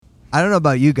I don't know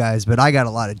about you guys, but I got a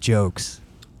lot of jokes.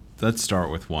 Let's start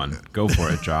with one. Go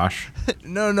for it, Josh.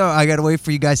 No, I got to wait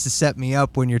for you guys to set me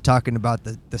up when you're talking about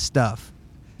the stuff.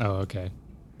 Oh, okay.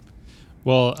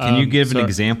 Well, can you give an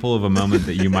example of a moment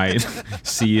that you might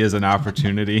see as an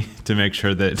opportunity to make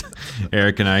sure that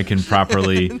Eric and I can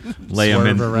properly lay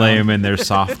them in there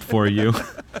soft for you?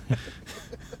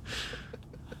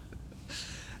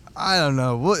 I don't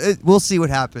know. We'll see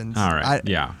what happens. All right.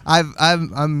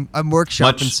 I'm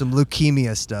workshopping some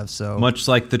leukemia stuff. So much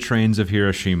like the trains of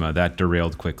Hiroshima, that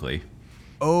derailed quickly.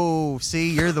 Oh, see,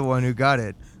 you're the one who got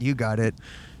it. You got it.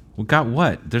 Well, got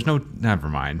what? There's no. Never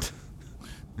mind.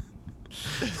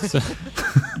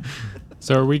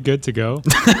 So are we good to go?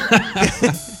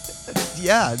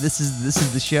 Yeah, this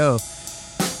is the show.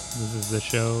 This is the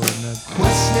show.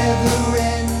 Quest never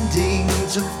ending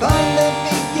to find that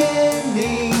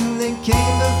beginning that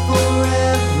came before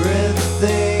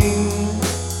everything.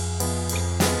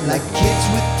 Like kids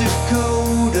with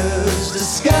decoders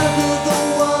discover the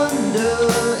wonder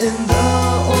in the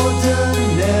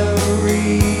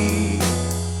ordinary.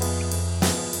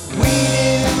 We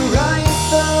didn't write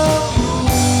the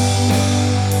rules.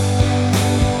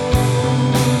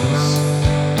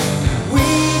 We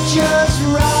just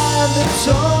ride the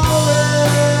torrents.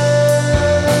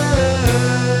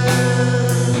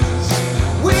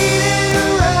 We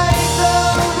didn't write the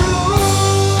rules.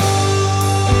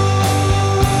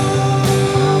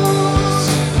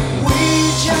 We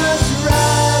just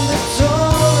ride the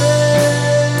torrents.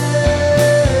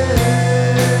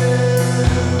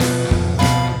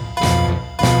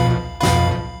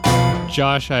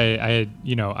 Josh,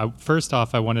 first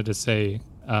off, I wanted to say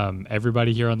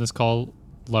everybody here on this call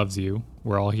loves you.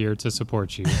 We're all here to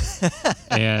support you.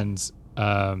 And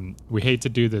we hate to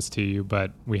do this to you,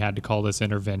 but we had to call this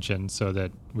intervention so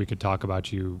that we could talk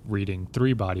about you reading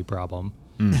 3 Body Problem.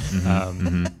 We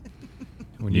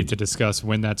need to discuss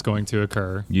when that's going to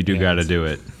occur. You do got to do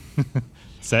it.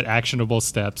 Set actionable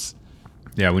steps.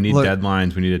 Yeah, we need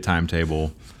deadlines. We need a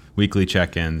timetable, weekly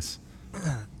check-ins.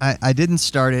 I didn't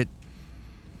start it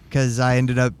because I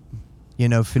ended up,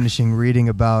 finishing reading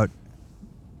about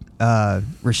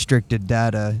restricted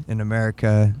data in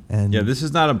America. And yeah, this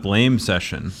is not a blame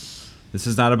session. This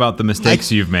is not about the mistakes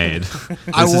you've made.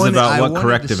 This is about what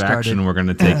corrective action we're going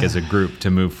to take as a group to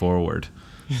move forward.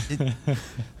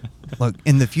 Look,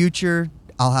 in the future,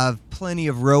 I'll have plenty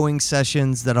of rowing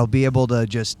sessions that I'll be able to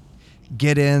just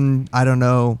get in, I don't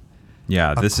know,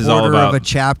 yeah, this is all about a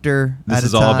chapter. This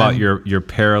is all about your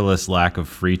perilous lack of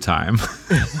free time.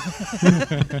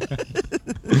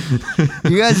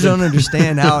 You guys don't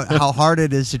understand how hard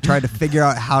it is to try to figure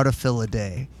out how to fill a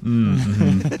day.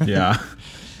 Mm-hmm. Yeah.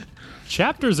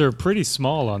 Chapters are pretty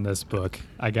small on this book,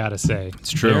 I gotta say.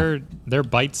 It's true. They're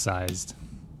bite-sized,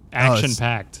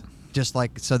 action-packed. Just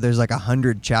like, so there's like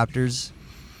 100 chapters.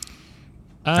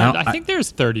 I think there's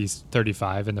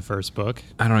 35 in the first book.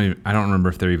 I don't remember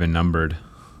if they're even numbered.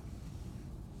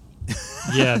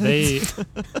 Yeah, they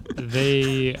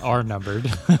are numbered.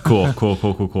 Cool.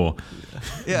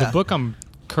 Yeah. The book I'm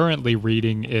currently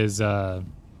reading is that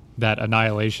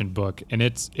Annihilation book, and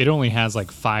it only has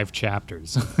like 5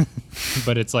 chapters,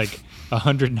 but it's like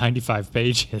 195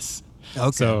 pages.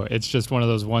 Okay. So it's just one of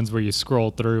those ones where you scroll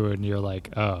through and you're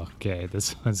like, oh, okay,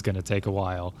 this one's gonna take a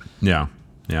while. Yeah.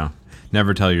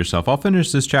 Never tell yourself, I'll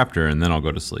finish this chapter and then I'll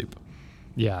go to sleep.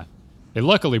 Yeah. It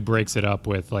luckily breaks it up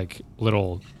with like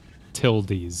little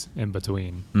tildes in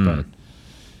between. But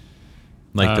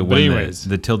like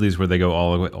the tildes where they go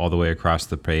all the way across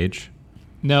the page?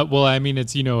 No, well, I mean,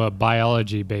 it's, a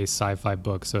biology-based sci-fi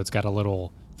book, so it's got a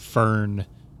little fern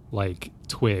like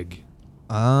twig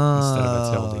instead of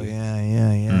a tilde.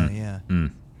 Yeah.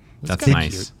 That's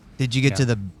nice. Cute. Did you get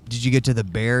to the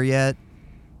bear yet?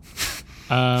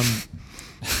 Are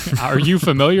you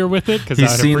familiar with it? Because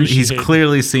he's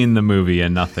clearly seen the movie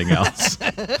and nothing else.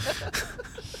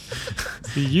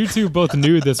 See, you two both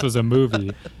knew this was a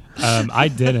movie. I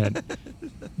didn't.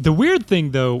 The weird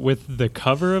thing, though, with the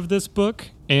cover of this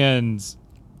book, and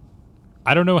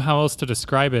I don't know how else to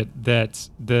describe it, that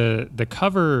the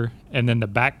cover and then the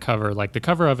back cover, like the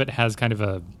cover of it has kind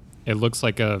of it looks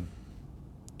like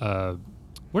what are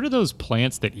those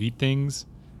plants that eat things?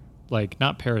 Like,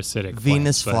 not parasitic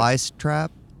Venus plants, flytrap?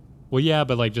 Well, yeah,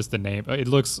 but like just the name. It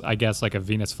looks, I guess, like a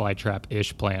Venus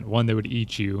flytrap-ish plant, one that would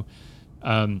eat you.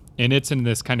 And it's in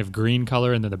this kind of green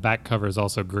color, and then the back cover is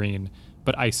also green.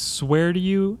 But I swear to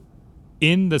you,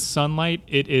 in the sunlight,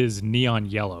 it is neon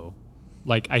yellow.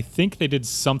 Like, I think they did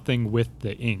something with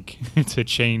the ink to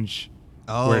change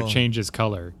where it changes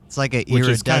color. It's like an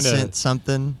iridescent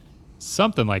something.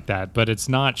 something like that, but it's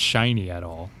not shiny at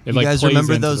all. It You guys plays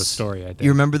remember into those? the story, I think.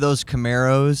 You remember those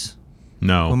Camaros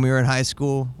No. when we were in high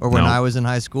school, or when No. I was in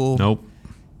high school? Nope.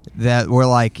 That were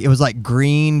like, it was like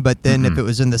green, but then if it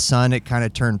was in the sun, it kind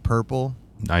of turned purple.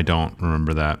 I don't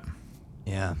remember that.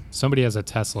 Yeah. Somebody has a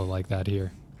Tesla like that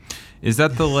here. Is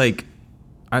that the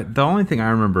the only thing I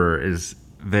remember is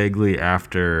vaguely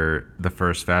after the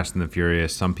first Fast and the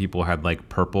Furious, some people had like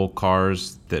purple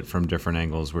cars that from different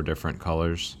angles were different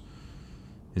colors.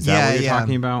 Is that what you're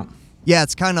talking about? Yeah,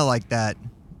 it's kind of like that.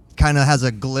 Kind of has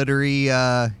a glittery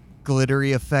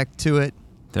effect to it.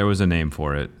 There was a name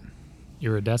for it.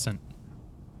 Iridescent.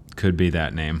 Could be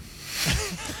that name.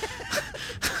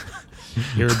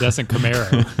 Iridescent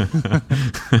Camaro.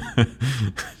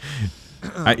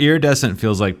 Iridescent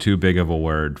feels like too big of a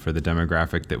word for the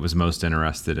demographic that was most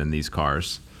interested in these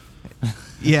cars.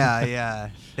 Yeah.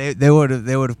 They would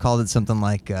have called it something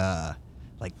like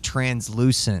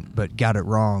translucent, but got it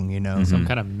wrong. Some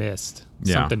kind of mist.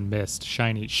 Yeah. Something mist.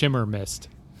 Shiny. Shimmer mist.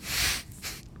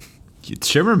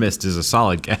 Shimmer mist is a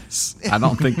solid guess. I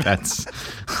don't think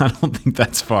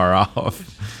that's far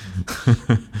off.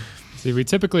 See, we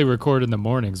typically record in the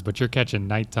mornings, but you're catching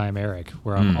nighttime Eric,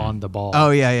 where I'm on the ball. Oh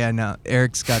yeah. No,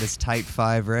 Eric's got his Type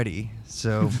 5 ready.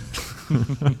 So.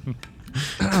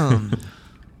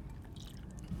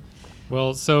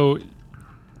 Well, so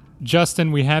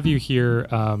Justin, we have you here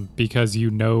because you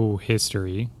know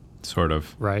history, Sort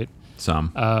of. right?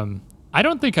 Some. I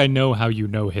don't think I know how you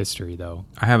know history, though.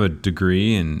 I have a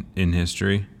degree in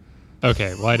history.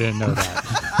 Okay, well, I didn't know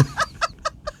that.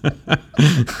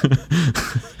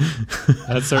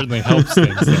 That certainly helps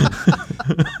things.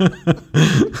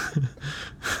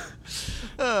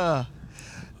 Then.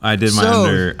 I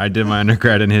did my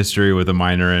undergrad in history with a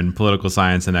minor in political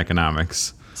science and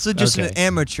economics. So just an Okay.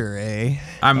 amateur, eh?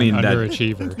 I mean,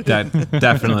 Underachiever. that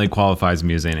definitely qualifies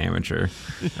me as an amateur.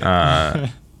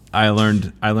 I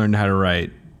learned how to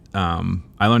write.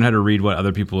 I learned how to read what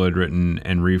other people had written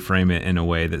and reframe it in a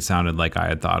way that sounded like I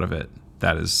had thought of it.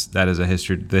 That is the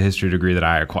history degree that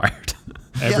I acquired.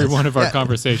 Every Yes, one of our yeah.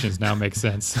 conversations now makes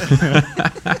sense.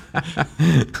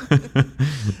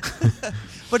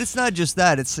 But it's not just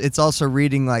that. It's also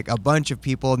reading like a bunch of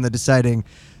people and then deciding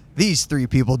these 3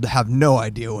 people have no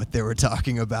idea what they were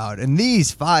talking about, and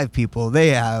these 5 people they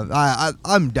have.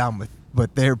 I'm down with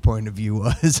what their point of view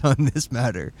was on this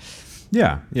matter.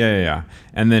 Yeah.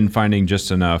 And then finding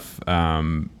just enough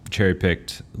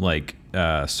cherry-picked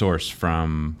source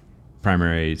from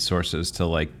primary sources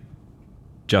to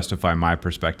justify my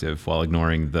perspective while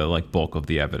ignoring the bulk of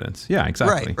the evidence. Yeah,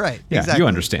 exactly. Right, Yeah, exactly. you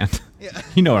understand. Yeah.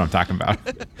 You know what I'm talking about.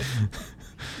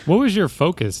 What was your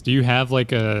focus? Do you have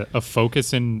a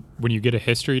focus in when you get a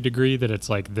history degree that it's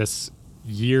like this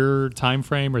year time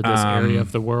frame or this area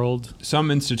of the world?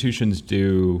 Some institutions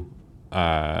do.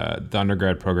 The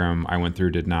undergrad program I went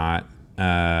through did not.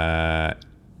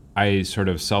 I sort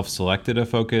of self-selected a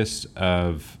focus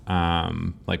of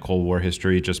Cold War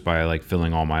history just by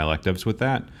filling all my electives with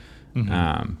that.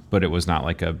 Mm-hmm. But it was not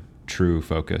a true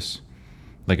focus.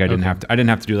 I didn't have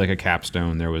to do a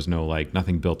capstone. There was no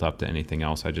nothing built up to anything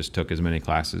else. I just took as many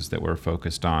classes that were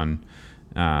focused on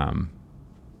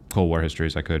Cold War history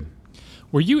as I could.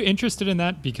 Were you interested in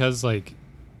that? Because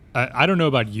I don't know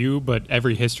about you, but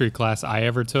every history class I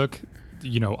ever took,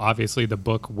 obviously the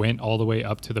book went all the way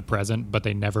up to the present, but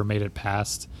they never made it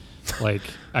past.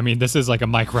 This is a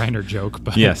Mike Reiner joke,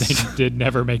 but Yes. they did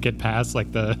never make it past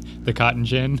the cotton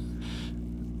gin.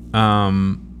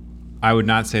 I would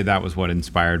not say that was what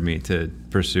inspired me to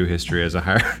pursue history as a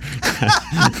higher.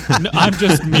 No, I'm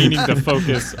just meaning the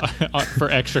focus for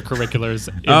extracurriculars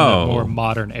in the more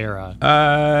modern era.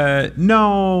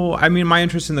 No, I mean my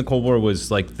interest in the Cold War was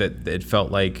that. It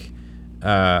felt like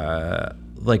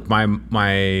my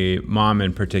mom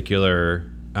in particular,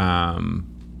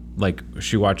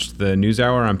 she watched the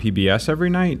NewsHour on PBS every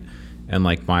night, and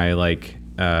That's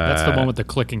the one with the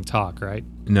clicking talk, right?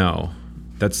 No,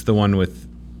 that's the one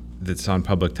that's on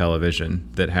public television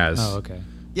that has. Oh, okay.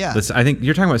 Yeah. I think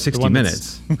you're talking about 60 one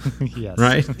Minutes. Yes.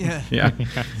 Right? Yeah.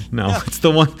 No, it's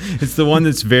the one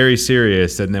that's very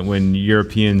serious, and that when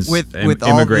Europeans With all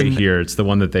immigrate the- here, it's the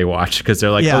one that they watch because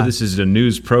they're like, Yeah. oh, this is a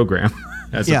news program,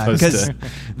 as Yeah, opposed 'cause to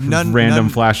none- random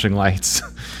none- flashing lights.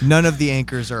 None of the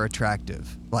anchors are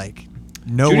attractive.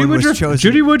 No Judy one was Woodruff, chosen.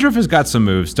 Judy Woodruff has got some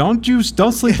moves. Don't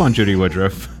sleep on Judy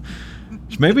Woodruff.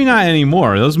 Maybe not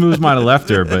anymore. Those moves might have left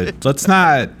her, but let's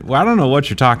not. Well, I don't know what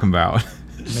you're talking about.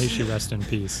 May she rest in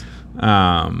peace.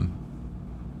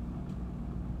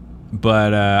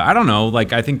 But I don't know.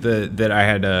 I think that I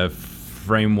had a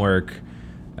framework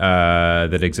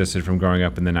that existed from growing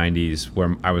up in the 90s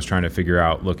where I was trying to figure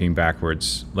out, looking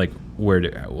backwards,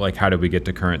 how did we get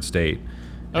to current state?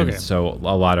 Okay. And so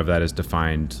a lot of that is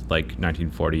defined like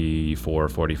 1944,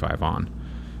 45 on.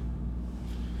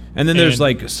 And then there's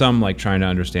like some like trying to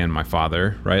understand my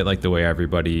father, right? Like the way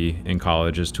everybody in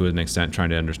college is to an extent trying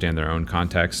to understand their own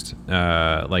context.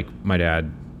 Like my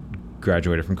dad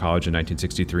graduated from college in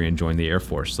 1963 and joined the Air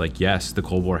Force. Like, yes, the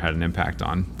Cold War had an impact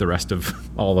on the rest of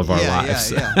all of our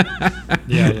lives.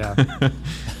 Yeah.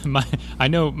 I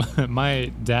know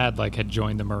my dad like had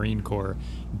joined the Marine Corps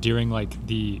during like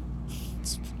the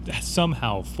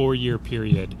somehow 4-year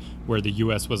period where the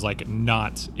U.S. was like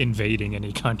not invading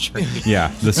any country.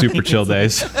 Yeah, the super chill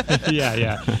days.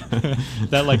 yeah.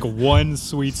 That like one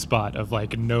sweet spot of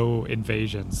like no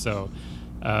invasion. So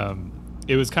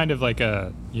it was kind of like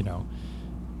a,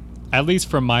 at least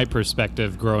from my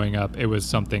perspective growing up, it was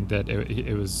something that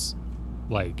it was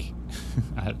like,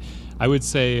 I would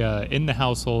say in the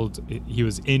household, he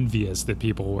was envious that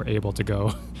people were able to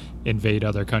go invade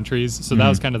other countries. So that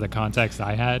was kind of the context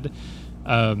I had.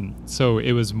 So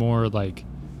it was more like,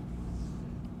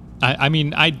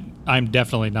 I'm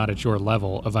definitely not at your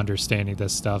level of understanding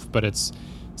this stuff, but it's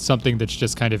something that's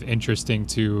just kind of interesting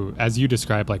to, as you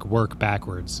described, like work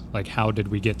backwards. Like, how did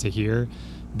we get to here?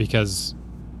 Because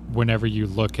whenever you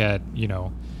look at,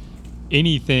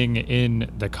 anything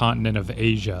in the continent of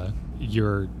Asia,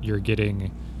 you're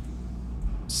getting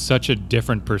such a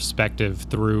different perspective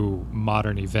through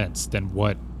modern events than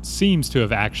what seems to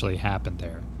have actually happened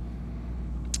there.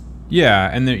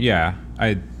 Yeah, and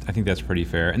I think that's pretty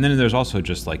fair. And then there's also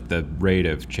just like the rate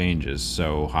of change is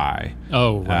so high.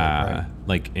 Oh, right.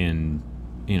 Like in,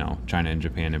 China and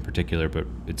Japan in particular, but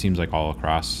it seems like all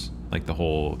across like the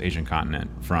whole Asian continent,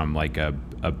 from like a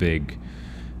big,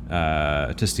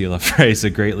 to steal a phrase, a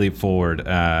great leap forward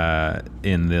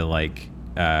in the like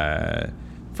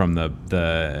from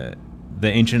the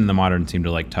ancient and the modern seem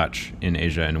to like touch in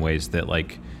Asia in ways that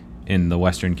like in the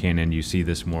Western canon you see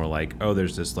this more like, oh,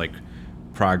 there's this like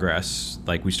progress,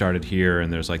 like we started here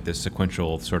and there's like this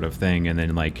sequential sort of thing, and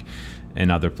then like in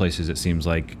other places it seems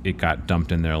like it got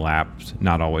dumped in their lap,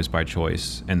 not always by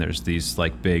choice, and there's these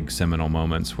like big seminal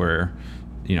moments where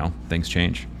things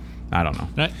change. I don't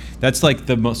know. That's like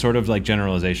the most sort of like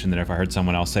generalization that if I heard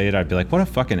someone else say it, I'd be like, what a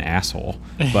fucking asshole.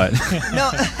 But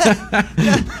No,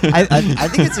 I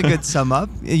think it's a good sum up.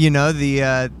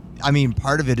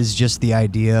 Part of it is just the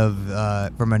idea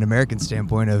of, from an American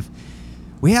standpoint, of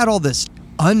we had all this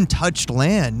untouched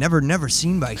land, never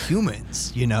seen by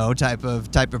humans, type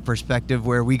of perspective,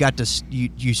 where we got to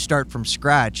you start from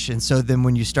scratch. And so then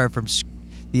when you start from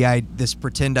this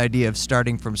pretend idea of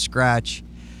starting from scratch,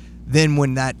 then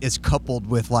when that is coupled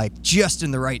with like just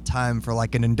in the right time for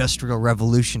like an industrial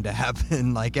revolution to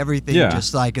happen, like everything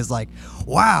just like is like,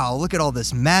 wow, look at all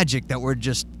this magic that we're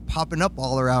just popping up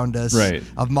all around us, right,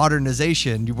 of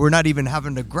modernization. We're not even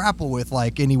having to grapple with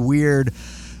like any weird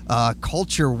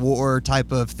culture war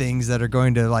type of things that are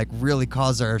going to like really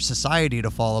cause our society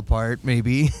to fall apart,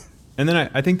 maybe. And then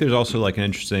I think there's also like an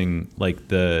interesting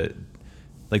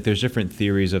there's different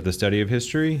theories of the study of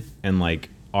history, and like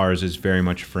ours is very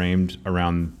much framed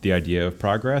around the idea of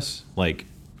progress, like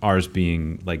ours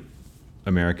being like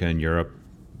America and Europe,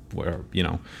 where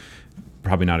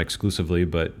probably not exclusively,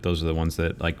 but those are the ones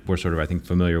that like we're sort of, I think,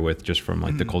 familiar with just from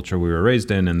like the culture we were raised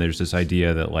in. And there's this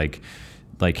idea that like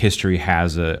history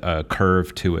has a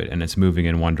curve to it and it's moving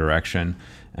in one direction.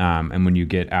 And when you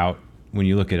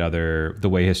look at the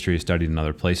way history is studied in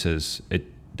other places,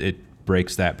 it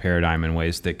breaks that paradigm in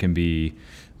ways that can be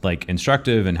like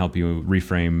instructive and help you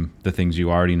reframe the things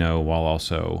you already know, while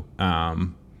also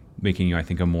making you, I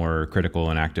think, a more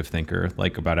critical and active thinker,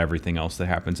 like about everything else that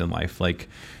happens in life. Like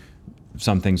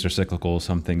some things are cyclical,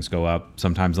 some things go up,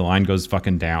 sometimes the line goes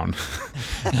fucking down.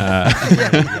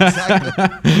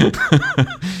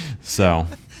 So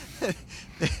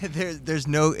there's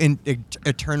no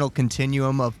eternal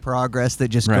continuum of progress that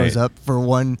just goes up. For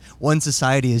one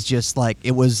society is just like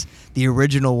it was the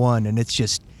original one, and it's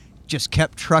just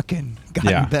kept trucking,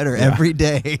 gotten better every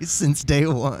day since day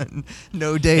one.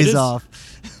 No days off.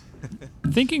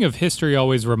 Thinking of history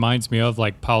always reminds me of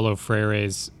like Paulo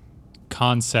Freire's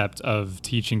concept of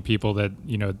teaching people that,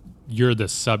 you're the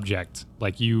subject,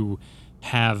 like you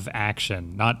have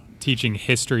action, not teaching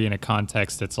history in a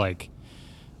context that's like,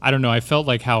 I don't know. I felt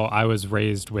like how I was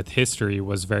raised with history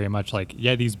was very much like,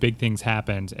 yeah, these big things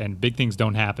happened and big things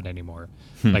don't happen anymore.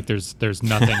 Like there's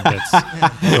nothing that's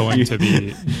going to be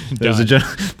done. There's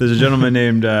a gentleman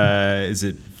named, is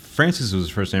it Francis was his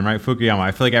first name, right? Fukuyama.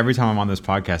 I feel like every time I'm on this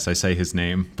podcast, I say his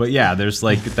name. But yeah, there's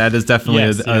like that is definitely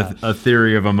Yes, a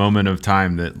theory of a moment of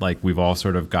time that like we've all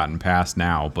sort of gotten past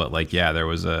now. But like, yeah, there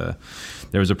was a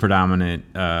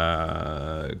predominant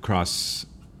cross.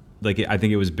 Like I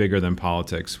think it was bigger than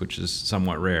politics, which is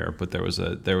somewhat rare. But there was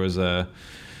a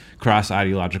cross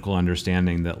ideological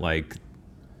understanding that like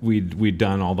we'd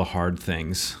done all the hard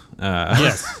things.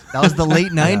 Yes. That was the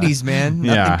late '90s, man.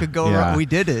 Nothing Yeah, could go yeah. wrong. We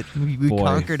did it. We Boy.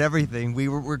 conquered everything.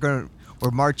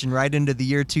 We're marching right into the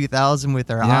year 2000 with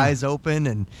our Yeah. eyes open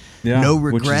and Yeah, no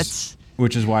which is- regrets.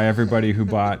 Which is why everybody who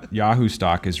bought Yahoo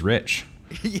stock is rich.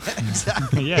 Yeah,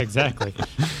 exactly. Yeah, exactly.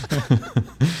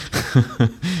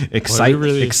 Excite,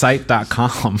 really-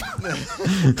 excite.com.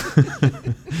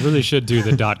 Really should do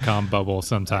the .com bubble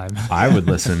sometime. I would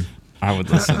listen. I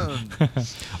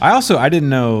didn't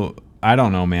know. I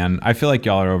don't know, man. I feel like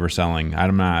y'all are overselling.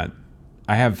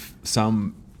 I have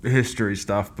some history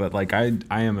stuff, but like I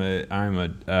am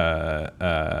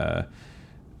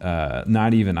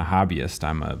not even a hobbyist.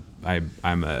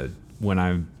 I'm a when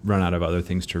I run out of other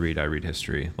things to read, I read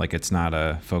history. Like it's not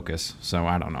a focus. So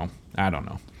I don't know.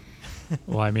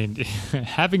 Well, I mean,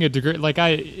 having a degree, like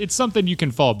it's something you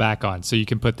can fall back on, so you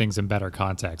can put things in better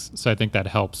context. So I think that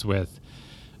helps with,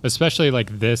 especially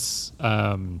like this,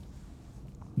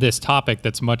 this topic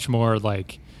that's much more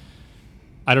like,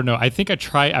 I don't know. I think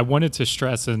I wanted to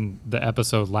stress in the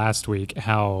episode last week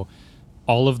how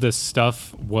all of this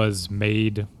stuff was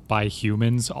made by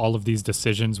humans. All of these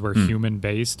decisions were human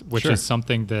based, which Sure. is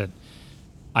something that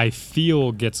I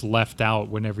feel gets left out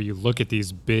whenever you look at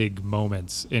these big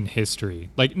moments in history.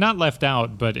 Like not left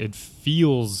out, but it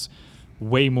feels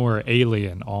way more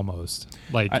alien almost.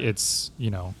 Like it's, you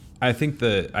know. I think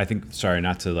sorry,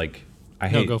 not to like I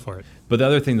No, hate go for it. But the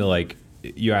other thing that like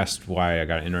you asked why I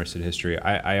got interested in history.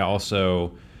 I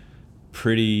also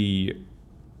pretty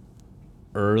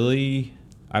early,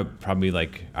 I probably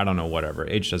like, I don't know, whatever,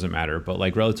 age doesn't matter, but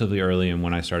like relatively early and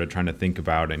when I started trying to think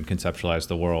about and conceptualize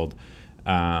the world,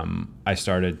 I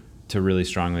started to really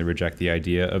strongly reject the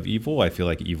idea of evil. I feel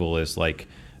like evil is like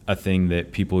a thing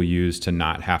that people use to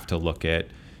not have to look at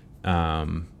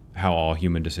how all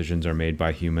human decisions are made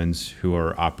by humans who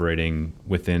are operating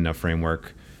within a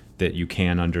framework that you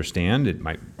can understand. It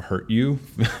might hurt you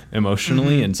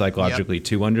emotionally and psychologically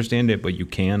to understand it, but you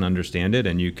can understand it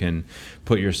and you can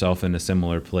put yourself in a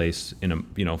similar place in a,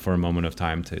 you know, for a moment of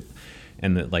time to,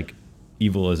 and that like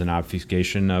evil is an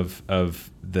obfuscation of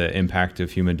the impact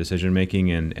of human decision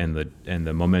making and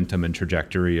the momentum and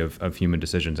trajectory of human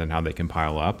decisions and how they can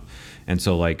pile up. And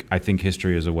so like I think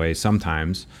history is a way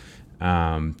sometimes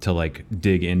to like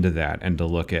dig into that and to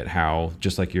look at how,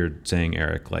 just like you're saying,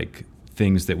 Eric, like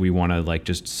things that we want to like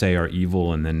just say are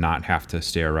evil and then not have to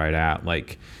stare right at,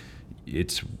 like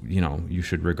it's, you know, you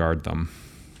should regard them.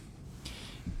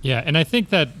 Yeah, and I think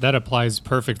that applies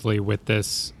perfectly with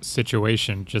this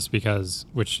situation, just because,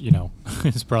 which, you know,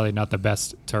 is probably not the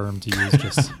best term to use.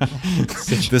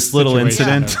 Just This little situation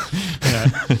incident. Yeah.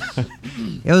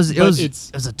 It was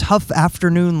it's- a tough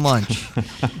afternoon lunch.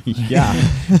 Yeah.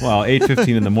 Well,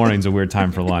 8:15 in the morning is a weird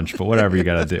time for lunch, but whatever you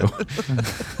got to do.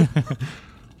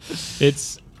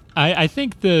 It's I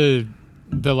think the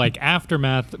like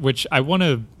aftermath, which I want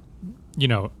to, you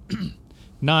know,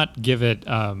 not give it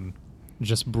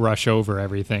just brush over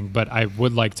everything, but I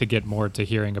would like to get more to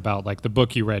hearing about like the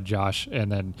book you read, Josh,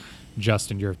 and then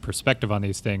Justin, your perspective on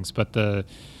these things. But the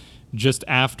just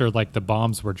after like the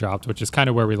bombs were dropped, which is kind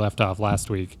of where we left off last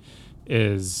week,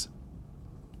 is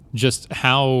just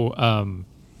how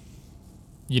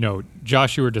you know,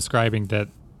 Josh, you were describing that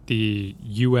the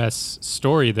U.S.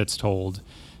 story that's told,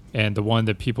 and the one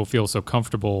that people feel so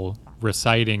comfortable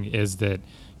reciting, is that,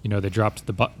 you know, they dropped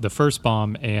the first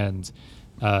bomb and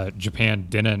Japan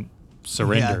didn't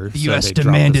surrender. Yeah, the so U.S. they dropped the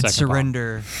demanded second bomb.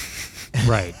 surrender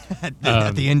Right.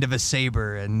 at the end of a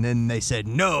saber, and then they said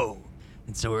no,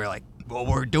 and so we were like, well,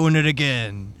 we're doing it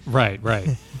again. Right.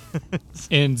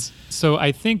 And so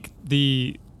I think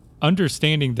the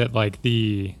understanding that like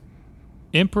the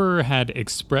emperor had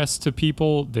expressed to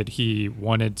people that he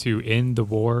wanted to end the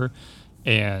war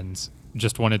and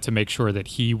just wanted to make sure that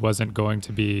he wasn't going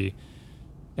to be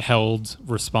held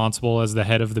responsible as the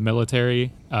head of the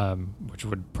military, which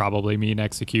would probably mean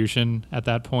execution at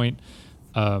that point.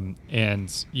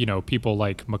 And, you know, people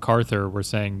like MacArthur were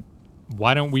saying,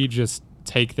 why don't we just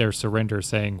take their surrender,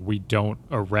 saying we don't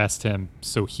arrest him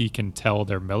so he can tell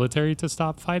their military to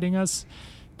stop fighting us?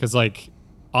 Because, like,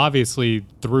 obviously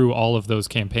through all of those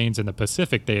campaigns in the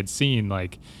Pacific, they had seen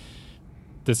like,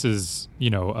 this is, you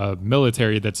know, a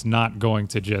military that's not going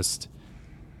to just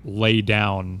lay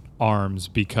down arms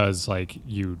because like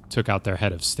you took out their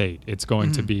head of state. It's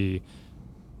going to be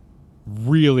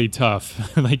really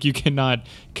tough. Like you cannot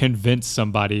convince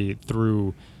somebody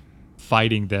through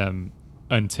fighting them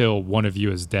until one of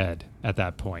you is dead at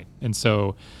that point. And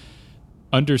so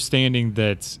understanding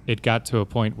that it got to a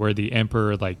point where the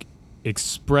emperor like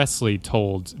expressly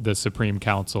told the Supreme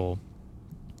Council,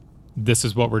 this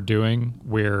is what we're doing.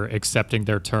 We're accepting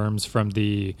their terms from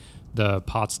the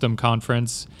Potsdam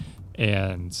Conference.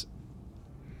 And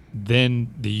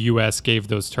then the U.S. gave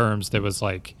those terms that was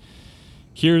like,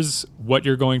 here's what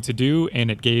you're going to do. And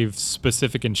it gave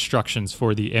specific instructions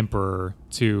for the emperor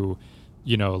to,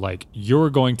 you know, like, you're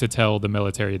going to tell the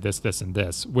military this, this, and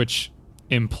this, which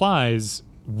implies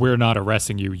we're not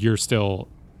arresting you. You're still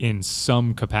in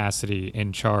some capacity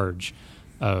in charge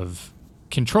of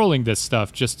controlling this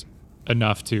stuff, just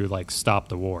enough to like stop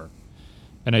the war.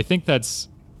 And I think that's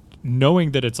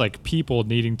knowing that it's like people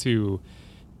needing to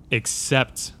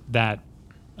accept that,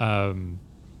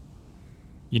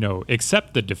 you know,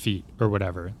 accept the defeat or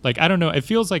whatever. Like, I don't know. It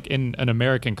feels like in an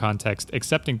American context,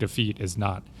 accepting defeat is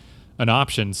not an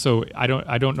option. So I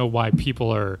don't know why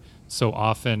people are so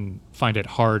often find it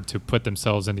hard to put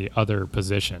themselves in the other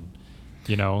position,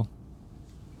 you know?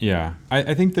 Yeah.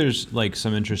 I think there's like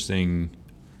some interesting,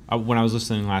 when I was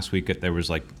listening last week, there was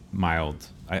like mild,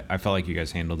 I felt like you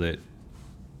guys handled it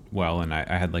well, and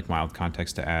I had like mild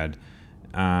context to add.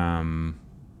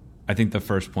 I think the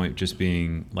first point just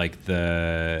being like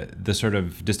the sort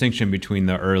of distinction between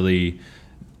the early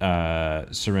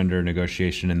surrender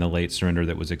negotiation and the late surrender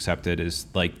that was accepted is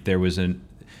like there was in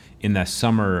the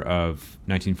summer of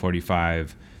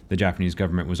 1945, the Japanese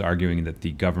government was arguing that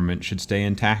the government should stay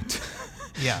intact.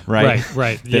 Yeah. Right.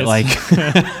 That Yes.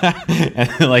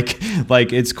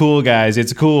 like it's cool, guys.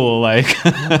 It's cool. Like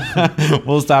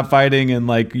we'll stop fighting, and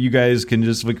like you guys can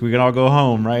just we can all go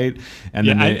home, right? And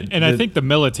Yeah, then I think the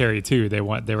military too. They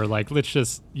were like, let's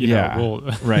just we'll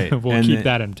And keep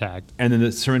that intact. And then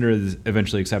the surrender is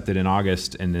eventually accepted in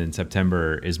August, and then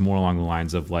September is more along the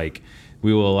lines of like,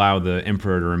 we will allow the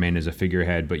emperor to remain as a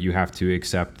figurehead, but you have to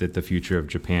accept that the future of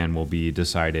Japan will be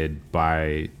decided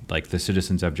by like the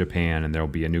citizens of Japan, and there will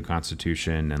be a new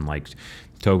constitution, and like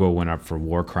Togo went up for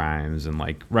war crimes, and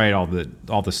like all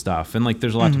the stuff, and like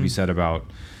there's a lot to be said about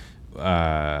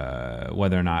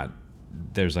whether or not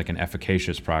there's like an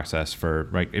efficacious process for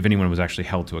if anyone was actually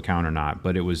held to account or not.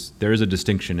 But there is a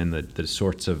distinction in the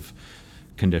sorts of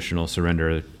conditional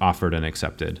surrender offered and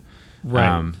accepted.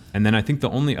 Right. And then I think the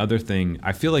only other thing,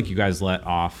 I feel like you guys let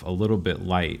off a little bit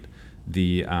light,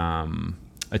 the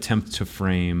attempt to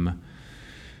frame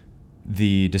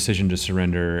the decision to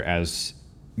surrender as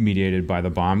mediated by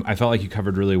the bomb. I felt like you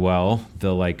covered really well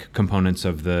the like components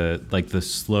of the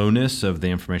slowness of the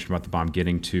information about the bomb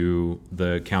getting to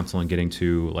the council and getting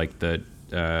to like the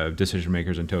decision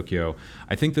makers in Tokyo.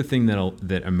 I think the thing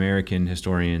that American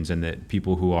historians and that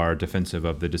people who are defensive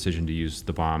of the decision to use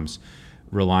the bombs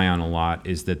rely on a lot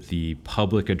is that the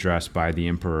public address by the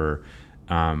emperor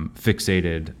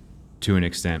fixated to an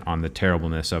extent on the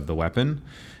terribleness of the weapon.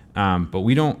 But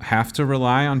we don't have to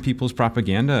rely on people's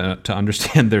propaganda to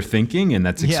understand their thinking, and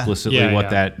that's explicitly what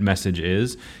that message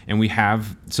is. And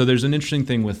so there's an interesting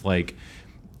thing with like,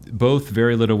 both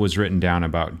very little was written down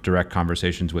about direct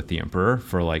conversations with the emperor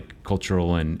for like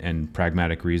cultural and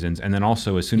pragmatic reasons, and then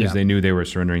also as soon as they knew they were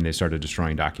surrendering, they started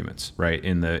destroying documents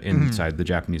inside the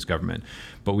Japanese government.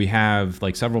 But we have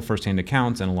like several firsthand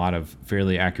accounts and a lot of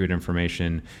fairly accurate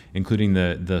information, including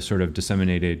the sort of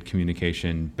disseminated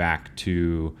communication back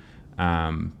to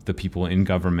the people in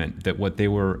government, that what they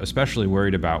were especially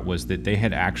worried about was that they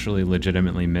had actually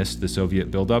legitimately missed the Soviet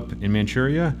buildup in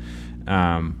Manchuria.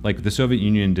 Like the Soviet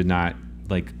Union did not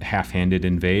like half-handed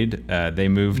invade. They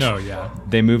moved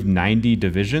 90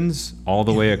 divisions all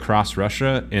the way across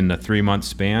Russia in a 3-month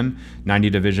span.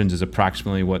 90 divisions is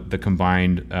approximately what the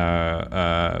combined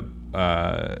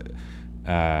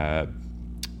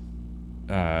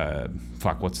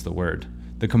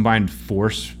the combined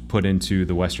force put into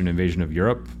the Western invasion of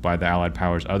Europe by the Allied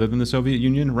powers other than the Soviet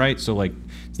Union, right? So like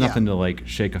it's nothing to like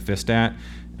shake a fist at.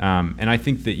 And I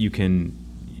think that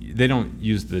they don't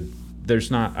use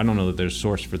I don't know that there's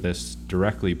source for this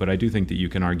directly, but I do think that you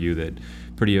can argue that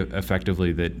pretty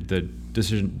effectively that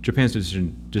Japan's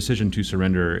decision to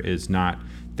surrender is not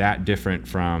that different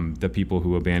from the people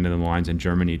who abandoned the lines in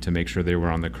Germany to make sure they were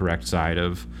on the correct side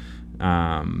of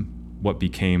what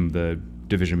became the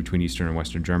division between Eastern and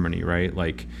Western Germany, right?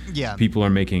 Like people are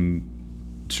making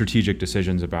strategic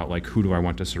decisions about like, who do I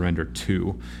want to surrender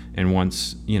to? And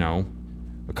once,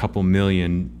 a couple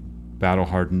million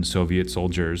battle-hardened Soviet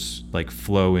soldiers like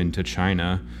flow into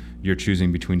China, you're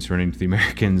choosing between surrendering to the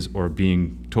Americans or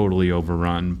being totally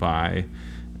overrun by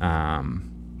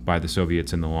the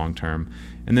Soviets in the long term.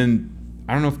 And then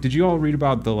I don't know did you all read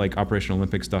about the like Operation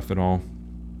Olympic stuff at all?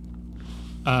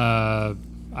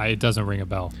 It doesn't ring a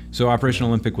bell. So Operation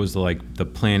Olympic was the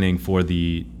planning for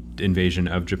the invasion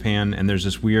of Japan, and there's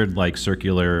this weird like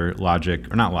circular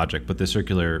logic, or not logic, but the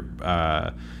circular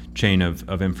chain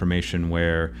of information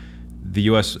where the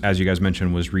U.S., as you guys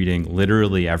mentioned, was reading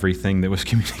literally everything that was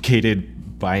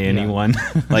communicated by anyone,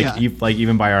 like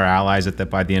even by our allies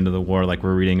by the end of the war, like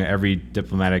we're reading every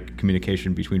diplomatic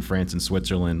communication between France and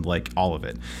Switzerland, like all of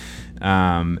it.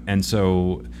 And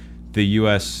so the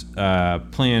U.S.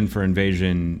 Plan for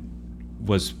invasion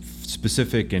was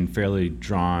specific and fairly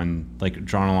drawn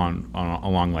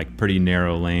along like pretty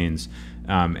narrow lanes.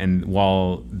 And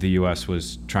while the U.S.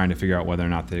 was trying to figure out whether or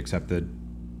not they'd accept the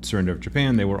surrender of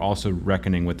Japan, they were also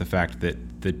reckoning with the fact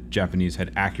that the Japanese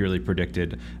had accurately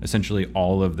predicted essentially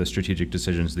all of the strategic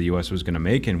decisions the U.S. was going to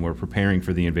make, and were preparing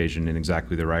for the invasion in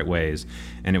exactly the right ways.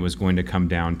 And it was going to come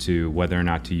down to whether or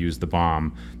not to use the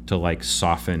bomb to like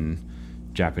soften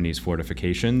Japanese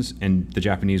fortifications. And the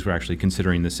Japanese were actually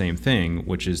considering the same thing,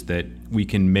 which is that we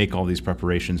can make all these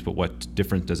preparations, but what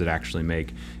difference does it actually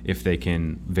make if they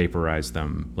can vaporize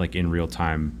them like in real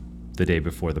time the day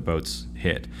before the boats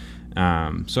hit?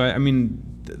 So I mean,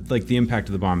 like the impact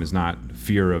of the bomb is not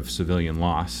fear of civilian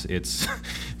loss; it's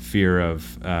fear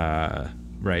of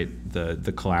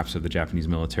the collapse of the Japanese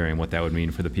military and what that would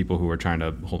mean for the people who are trying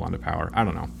to hold on to power. I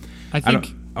don't know.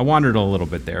 I wandered a little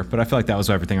bit there, but I feel like that was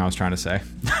everything I was trying to say.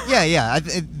 Yeah.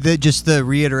 Just the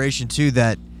reiteration too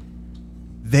that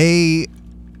they,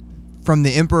 from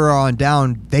the emperor on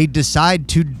down, they decide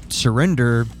to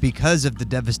surrender because of the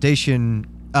devastation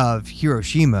of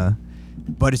Hiroshima.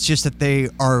 But it's just that they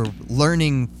are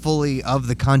learning fully of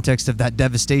the context of that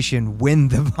devastation when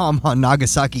the bomb on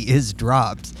Nagasaki is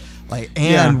dropped.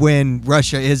 When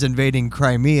Russia is invading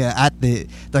Crimea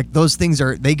those things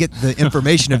they get the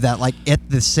information of that like at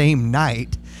the same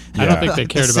night. I don't think they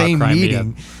cared about same Crimea.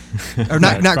 Meeting. Or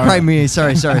not Crimea.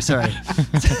 Sorry.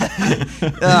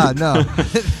 No.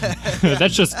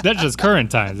 that's just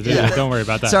current times. Yeah. Don't worry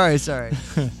about that. Sorry.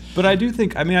 But I do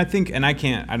think, I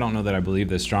don't know that I believe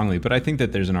this strongly, but I think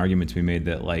that there's an argument to be made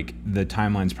that like the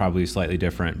timeline's probably slightly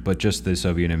different, but just the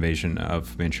Soviet invasion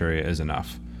of Manchuria is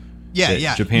enough.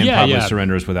 Yeah. Japan probably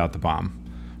surrenders without the bomb,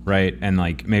 right? And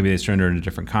like maybe they surrender in a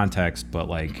different context, but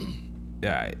like,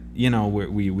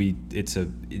 it's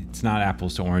not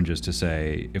apples to oranges to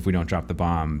say if we don't drop the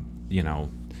bomb,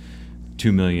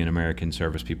 2 million American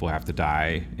service people have to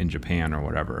die in Japan or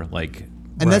whatever. Like,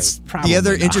 and that's the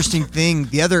other interesting thing.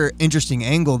 The other interesting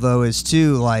angle though is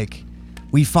too like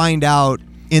we find out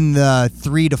in the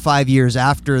 3 to 5 years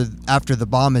after the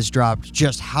bomb is dropped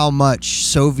just how much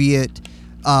Soviet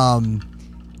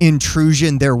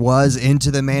intrusion there was into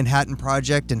the Manhattan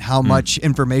Project and how much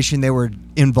information they were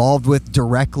involved with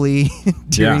directly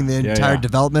during the entire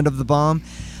development of the bomb.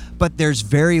 But there's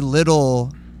very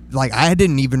little, like I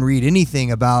didn't even read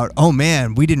anything about, oh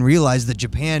man, we didn't realize that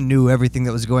Japan knew everything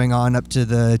that was going on up to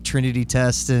the Trinity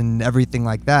test and everything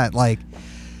like that. Like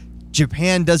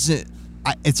Japan doesn't,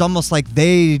 it's almost like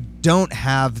they don't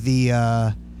have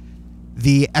the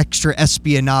extra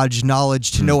espionage knowledge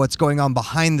to know what's going on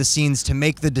behind the scenes to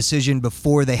make the decision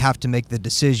before they have to make the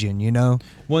decision,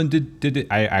 Well, and did it,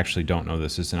 I actually don't know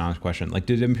this. It's an honest question. Like,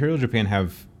 did Imperial Japan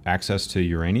have access to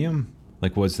uranium?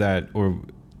 Like, was that, or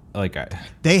like...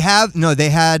 They have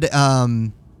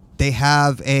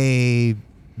a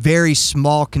very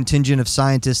small contingent of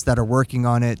scientists that are working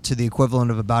on it to the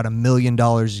equivalent of about $1 million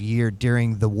a year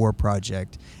during the war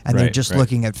project. And they're just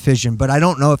looking at fission. But I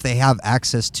don't know if they have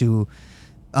access to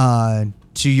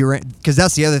uranium, because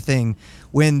that's the other thing.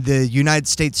 When the United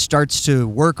States starts to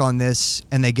work on this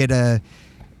and they get an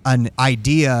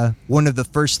idea, one of the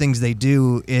first things they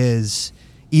do is,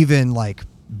 even like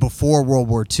before World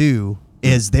War II,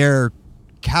 is they're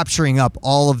capturing up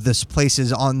all of this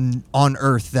places on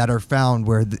Earth that are found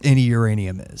where any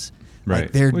uranium is.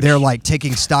 Right. Like they're like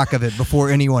taking stock of it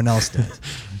before anyone else does.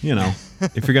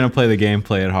 If you're gonna play the game,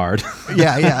 play it hard.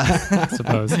 Yeah. I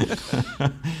suppose.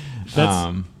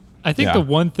 I think the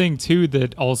one thing too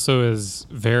that also is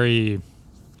very,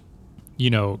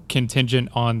 contingent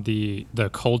on the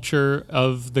culture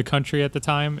of the country at the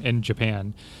time in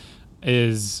Japan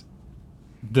is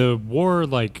the war,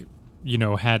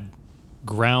 had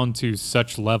ground to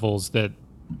such levels that,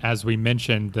 as we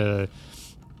mentioned, the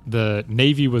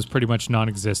Navy was pretty much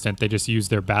non-existent. They just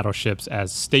used their battleships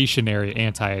as stationary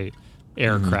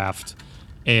anti-aircraft,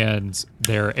 and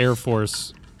their Air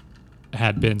Force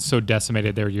had been so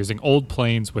decimated they were using old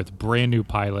planes with brand new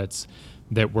pilots,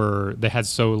 they had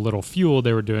so little fuel,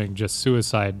 they were doing just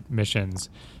suicide missions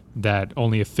that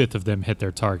only a fifth of them hit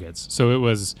their targets. So it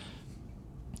was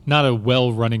not a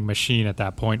well-running machine at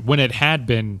that point, when it had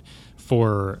been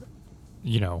for,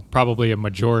 probably a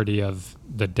majority of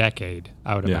the decade,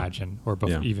 I would imagine, or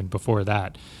even before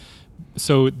that.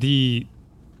 So the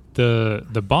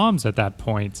bombs at that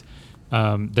point,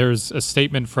 there's a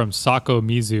statement from Sako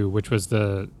Mizu, which was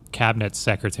the cabinet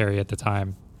secretary at the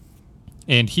time,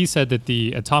 and he said that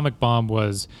the atomic bomb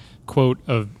was, quote,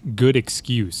 a good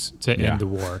excuse to end the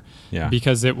war,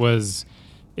 because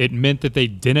it meant that they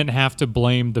didn't have to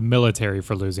blame the military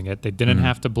for losing it. They didn't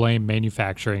have to blame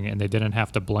manufacturing, and they didn't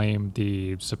have to blame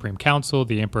the Supreme Council,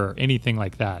 the Emperor, anything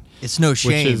like that. It's no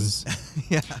shame. Which is,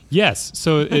 yes.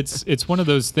 So it's one of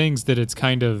those things that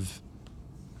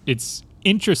it's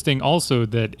interesting also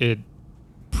that it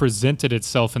presented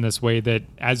itself in this way that,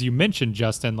 as you mentioned,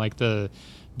 Justin, like the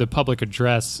public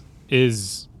address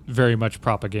is very much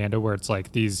propaganda, where it's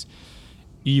like these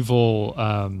evil,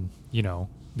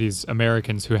 these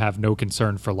Americans who have no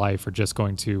concern for life are just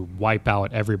going to wipe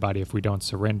out everybody if we don't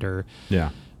surrender.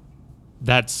 Yeah.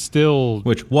 That's still...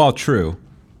 Which, while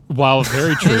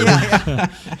very true.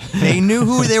 They knew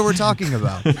who they were talking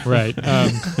about. Right.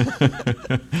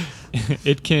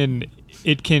 It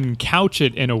can couch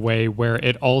it in a way where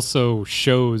it also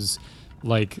shows,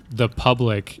 like, the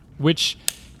public, which,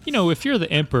 if you're the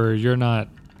emperor, you're not...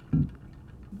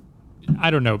 I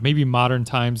don't know, maybe modern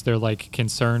times they're like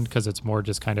concerned because it's more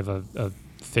just kind of a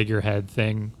figurehead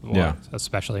thing,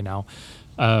 especially now.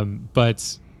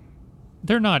 But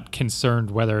they're not concerned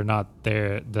whether or not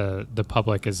the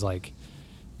public is like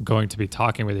going to be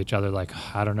talking with each other like,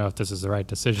 I don't know if this is the right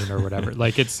decision or whatever.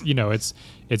 Like it's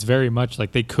very much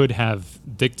like they could have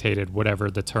dictated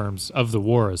whatever the terms of the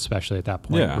war, especially at that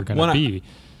point, were going to be.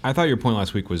 I thought your point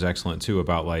last week was excellent too,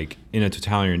 about like in a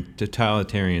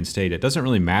totalitarian state, it doesn't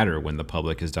really matter when the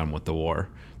public is done with the war.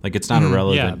 Like it's not a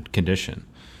relevant condition.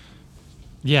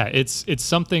 Yeah, it's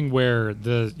something where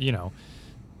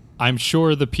I'm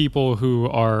sure the people who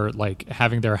are like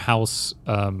having their house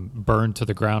burned to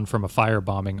the ground from a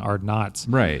firebombing are not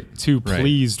too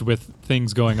pleased with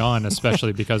things going on,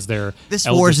 especially because their this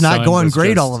war's not going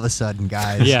great all of a sudden,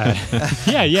 guys.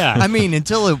 Yeah. I mean,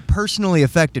 until it personally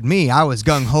affected me, I was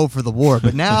gung ho for the war,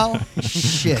 but now,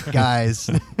 shit,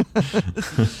 guys.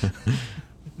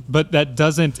 But that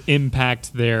doesn't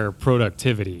impact their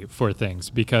productivity for things,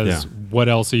 because what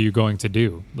else are you going to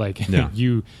do? Like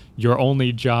your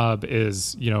only job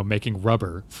is, making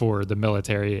rubber for the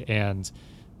military, and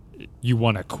you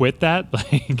want to quit that,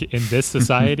 like in this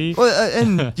society?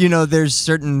 Well, there's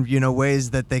certain,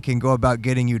 ways that they can go about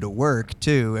getting you to work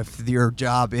too, if your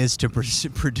job is to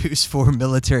produce for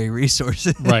military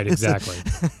resources. Right, exactly.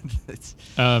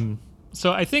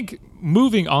 So I think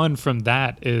moving on from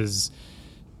that is,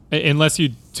 unless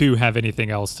you two have anything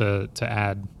else to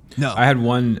add. No, I had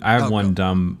one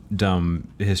dumb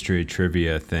history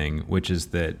trivia thing, which is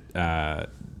that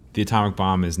the atomic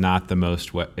bomb is not the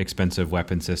most expensive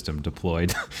weapon system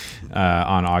deployed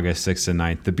on August 6th and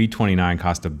 9th. The B-29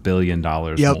 cost $1 billion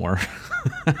more.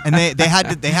 And they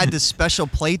had to special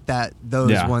plate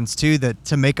those ones too,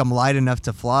 to make them light enough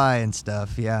to fly and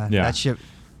stuff. Yeah. That ship.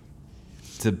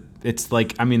 It's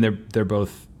like, I mean, they're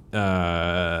both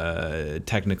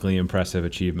technically impressive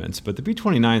achievements, but the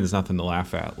B-29 is nothing to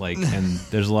laugh at. Like, and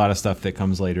there's a lot of stuff that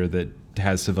comes later that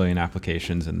has civilian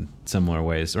applications in similar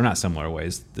ways, or not similar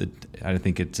ways. I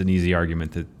think it's an easy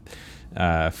argument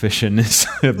that fission is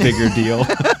a bigger deal.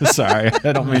 Sorry,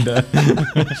 I don't mean to.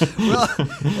 Well,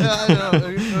 I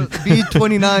know.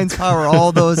 B-29s power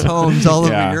all those homes all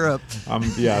over Europe.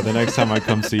 The next time I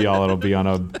come see y'all, it'll be on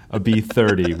a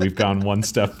B-30. We've gone one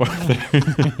step farther.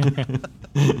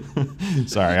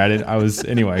 Sorry,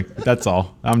 anyway, that's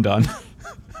all. I'm done.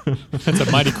 That's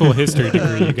a mighty cool history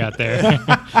degree you got there.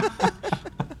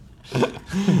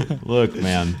 Look,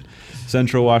 man.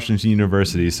 Central Washington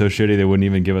University, so shitty they wouldn't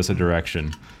even give us a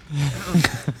direction.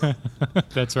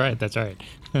 That's right.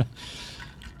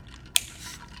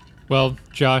 Well,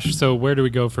 Josh, so where do we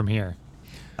go from here?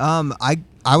 I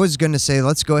was gonna say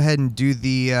let's go ahead and do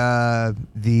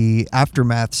the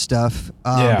aftermath stuff.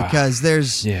 Because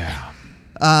there's the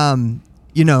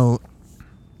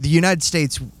United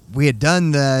States, we had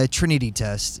done the Trinity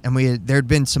test, and there'd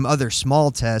been some other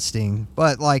small testing,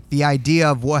 but like the idea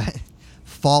of what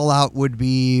fallout would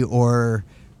be or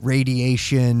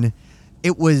radiation,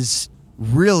 it was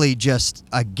really just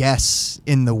a guess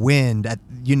in the wind.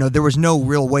 There was no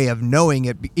real way of knowing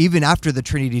it, even after the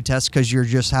Trinity test, because you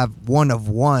just have one of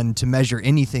one to measure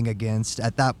anything against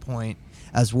at that point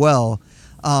as well.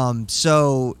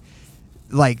 So,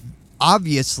 like,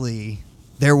 obviously,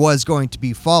 there was going to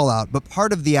be fallout. But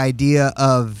part of the idea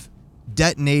of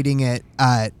detonating it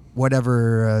at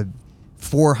whatever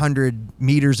 400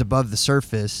 meters above the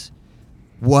surface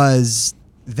was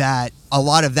that a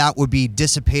lot of that would be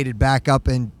dissipated back up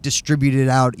and distributed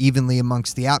out evenly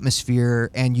amongst the atmosphere,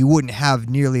 and you wouldn't have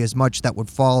nearly as much that would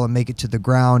fall and make it to the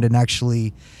ground and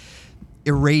actually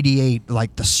irradiate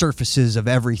like the surfaces of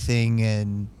everything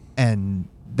and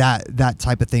that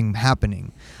type of thing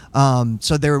happening.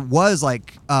 So there was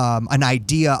like an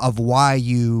idea of why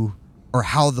or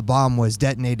how the bomb was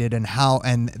detonated and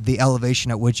the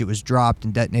elevation at which it was dropped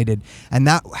and detonated, and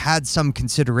that had some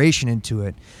consideration into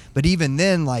it. But even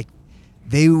then, like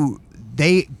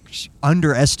they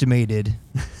underestimated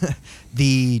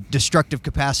the destructive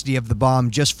capacity of the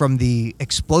bomb just from the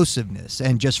explosiveness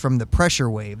and just from the pressure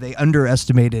wave. They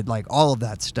underestimated like all of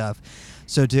that stuff.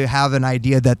 So to have an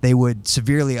idea that they would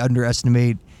severely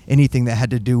underestimate anything that had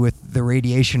to do with the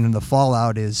radiation and the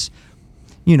fallout is,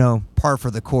 par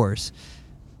for the course.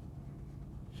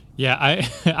 Yeah,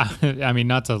 I mean,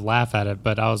 not to laugh at it,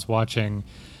 but I was watching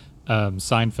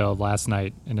Seinfeld last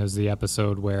night, and it was the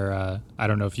episode where I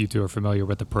don't know if you two are familiar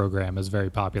with the program. It was very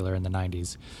popular in the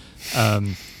 90s.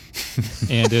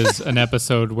 And is an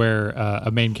episode where a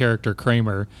main character,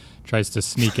 Kramer, tries to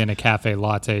sneak in a cafe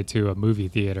latte to a movie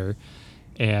theater,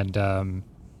 and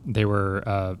they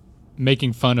were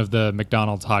making fun of the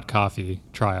McDonald's hot coffee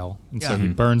trial. And so he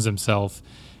burns himself,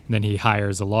 and then he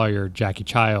hires a lawyer, Jackie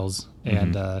Chiles,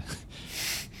 and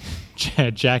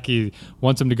Jackie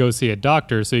wants him to go see a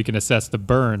doctor so he can assess the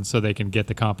burn so they can get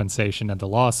the compensation and the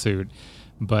lawsuit.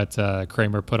 But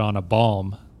Kramer put on a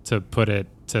balm to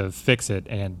fix it,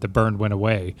 and the burn went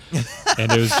away.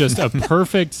 And it was just a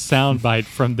perfect soundbite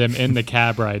from them in the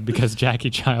cab ride, because Jackie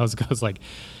Chiles goes like,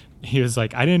 he was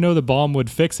like, I didn't know the balm would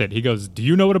fix it. He goes, do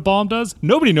you know what a balm does?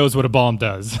 Nobody knows what a balm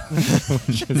does.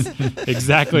 Which is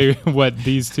exactly what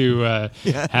these two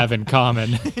have in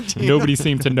common. Nobody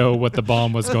seemed to know what the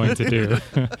balm was going to do.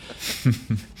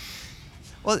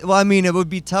 Well, I mean, it would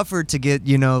be tougher to get,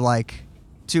 like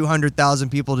 200,000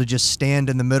 people to just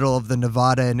stand in the middle of the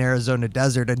Nevada and Arizona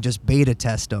desert and just beta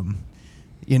test them.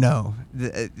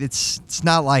 It's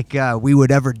not like we would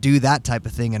ever do that type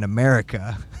of thing in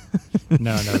America.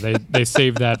 No, they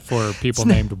saved that for people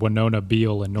named Winona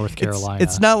Beale in North Carolina.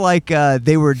 It's not like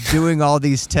they were doing all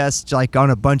these tests like on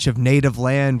a bunch of native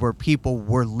land where people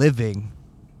were living.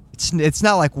 It's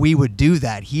not like we would do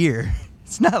that here.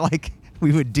 It's not like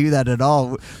we would do that at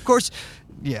all. Of course,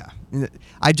 yeah.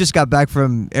 I just got back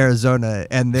from Arizona,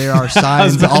 and there are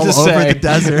signs all over the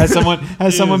desert.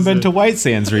 Has someone been to White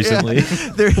Sands recently?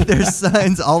 Yeah. There's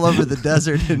signs all over the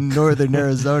desert in northern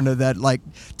Arizona that like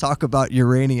talk about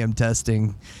uranium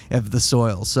testing of the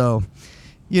soil. So,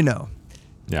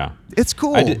 yeah, it's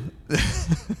cool.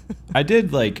 I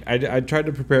tried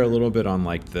to prepare a little bit on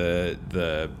like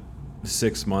the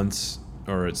 6 months,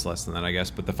 or it's less than that, I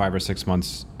guess, but the 5 or 6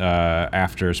 months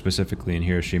after, specifically in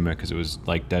Hiroshima, because it was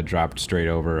like dead dropped straight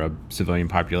over a civilian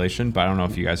population. But I don't know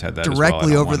if you guys had that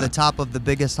directly as well. over the top of the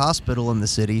biggest hospital in the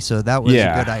city, so that was a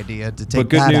good idea to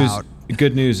take out.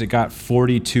 Good news, it got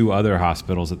 42 other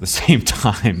hospitals at the same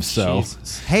time. So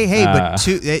Jesus. Hey, but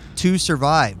two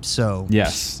survived. So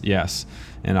yes,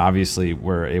 and obviously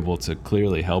we're able to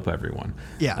clearly help everyone.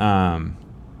 Yeah.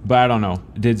 But I don't know.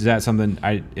 Is that something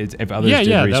if others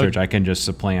did research, I can just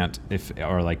supplant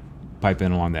or like pipe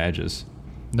in along the edges?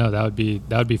 No, that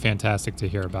would be fantastic to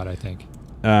hear about, I think.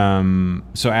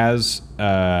 So as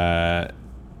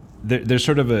there's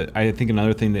sort of I think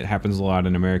another thing that happens a lot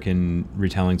in American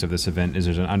retellings of this event is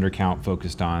there's an undercount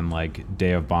focused on like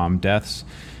day of bomb deaths.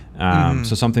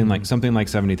 So something like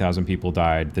 70,000 people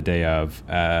died the day of.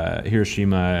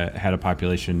 Hiroshima had a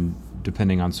population,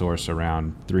 depending on source,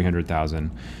 around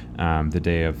 300,000 the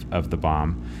day of the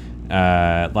bomb.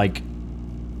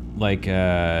 Like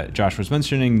Josh was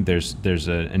mentioning, there's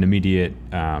an immediate.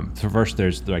 So first,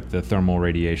 there's like the thermal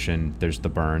radiation. There's the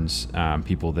burns,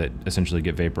 people that essentially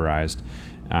get vaporized.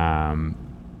 Beyond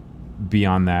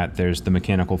that, there's the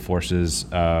mechanical forces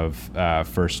of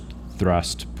first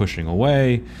thrust pushing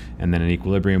away, and then an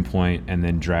equilibrium point, and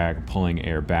then drag pulling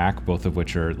air back, both of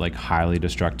which are like highly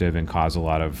destructive and cause a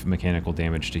lot of mechanical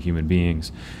damage to human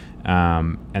beings.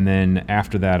 And then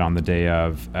after that, on the day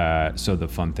of, so the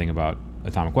fun thing about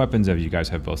atomic weapons, as you guys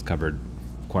have both covered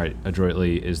quite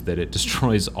adroitly, is that it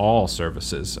destroys all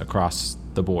services across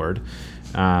the board.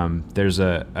 There's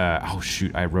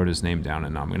I wrote his name down,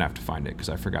 and now I'm gonna have to find it because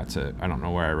I don't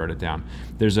know where I wrote it down.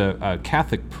 There's a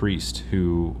Catholic priest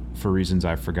who, for reasons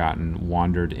I've forgotten,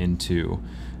 wandered into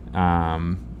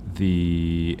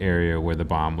the area where the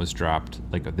bomb was dropped,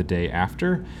 like the day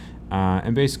after,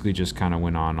 and basically just kind of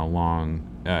went on a long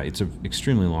it's an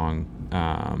extremely long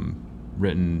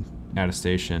written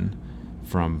attestation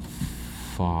from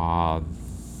Father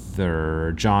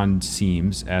John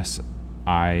Siemes,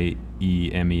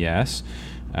 Siemes,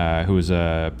 who was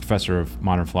a professor of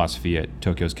modern philosophy at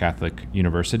Tokyo's Catholic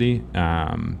University,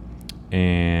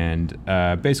 and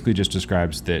basically just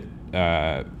describes that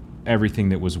everything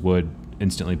that was wood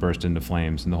instantly burst into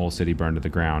flames and the whole city burned to the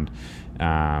ground.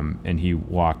 And he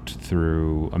walked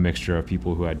through a mixture of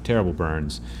people who had terrible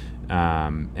burns,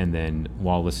 and then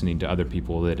while listening to other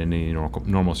people that in any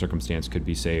normal circumstance could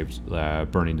be saved,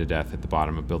 burning to death at the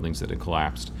bottom of buildings that had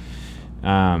collapsed.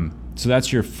 So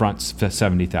that's your front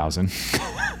 70,000.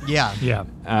 Yeah. Yeah.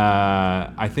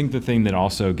 I think the thing that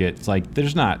also gets like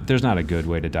there's not a good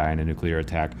way to die in a nuclear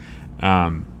attack.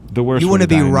 The worst. You want to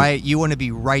be die in- right. You want to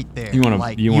be right there. You wanna-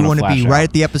 like, you wanna want to be flash right out.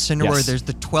 at the epicenter where Yes. there's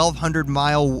the 1,200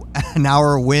 mile an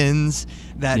hour winds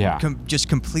that Yeah. just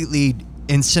completely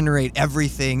incinerate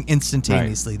everything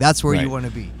instantaneously. That's where you Right. want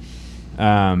to be.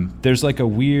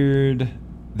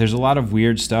 There's a lot of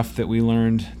weird stuff that we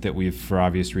learned that we've, for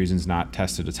obvious reasons, not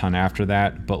tested a ton after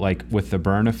that. But like with the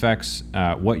burn effects,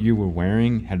 what you were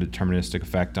wearing had a deterministic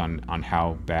effect on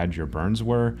how bad your burns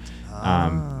were.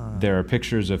 There are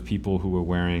pictures of people who were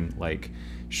wearing like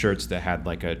shirts that had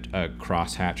like a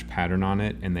crosshatch pattern on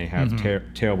it, and they have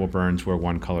terrible burns where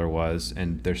one color was,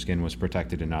 and their skin was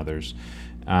protected in others.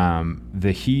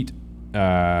 The heat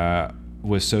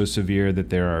was so severe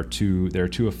that there are two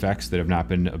effects that have not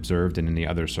been observed in any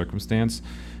other circumstance.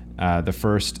 The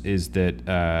first is that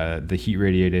the heat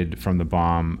radiated from the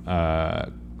bomb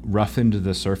roughened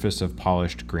the surface of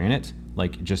polished granite,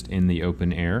 like just in the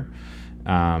open air.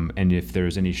 And if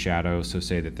there's any shadow, so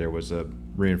say that there was a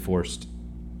reinforced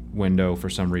window for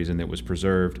some reason that was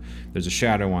preserved, there's a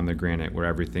shadow on the granite where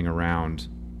everything around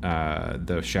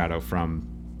the shadow from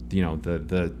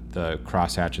the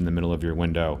crosshatch in the middle of your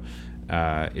window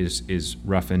is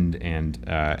roughened and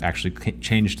actually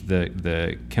changed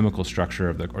the chemical structure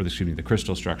of the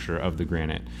crystal structure of the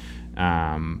granite,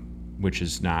 which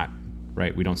is not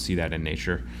right. We don't see that in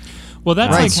nature. Well,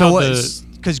 that's Right. like So how what?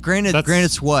 Because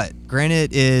granite's what?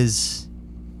 Granite is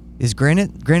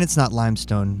granite. Granite's not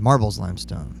limestone. Marble's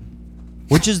limestone.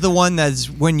 Which is the one that's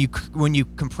when you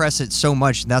compress it so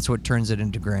much, that's what turns it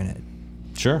into granite.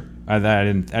 Sure. I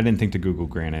didn't think to Google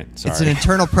granite. Sorry. It's an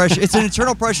internal pressure. It's an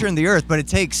internal pressure in the earth, but it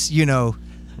takes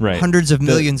Right. hundreds of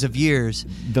millions of years.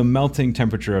 The melting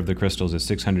temperature of the crystals is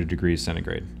 600 degrees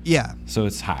centigrade. Yeah, So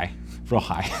it's high, real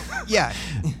high. yeah,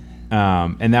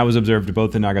 And that was observed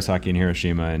both in Nagasaki and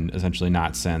Hiroshima, and essentially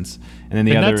not since. And then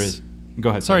the And other that's- is. Go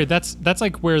ahead. Sorry, that's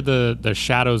like where the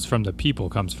shadows from the people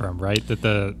comes from, right? That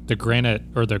the granite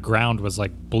or the ground was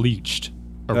like bleached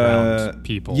around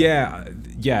people. Yeah.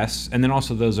 Yes. And then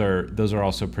also those are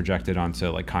also projected onto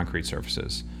like concrete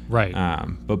surfaces. Right.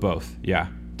 But both. Yeah.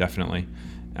 Definitely.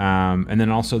 And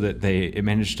then also that it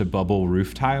managed to bubble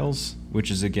roof tiles, which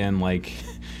is again like.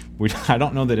 I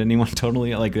don't know that anyone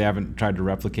totally they haven't tried to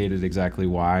replicate it exactly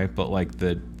why, but like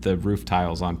the roof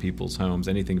tiles on people's homes,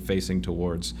 anything facing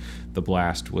towards the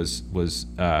blast was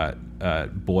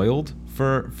boiled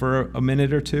for a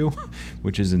minute or two,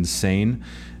 which is insane.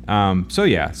 So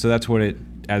that's what it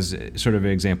as sort of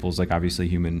examples. Like obviously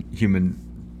human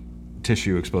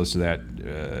tissue exposed to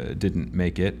that didn't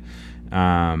make it,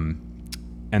 and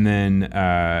then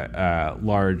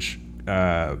large.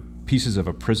 Pieces of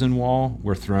a prison wall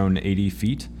were thrown 80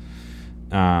 feet.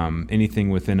 Anything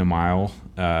within a mile,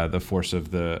 the force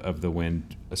of the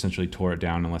wind essentially tore it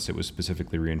down unless it was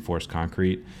specifically reinforced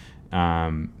concrete.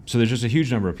 So there's just a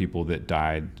huge number of people that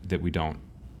died that we don't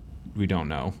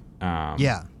know.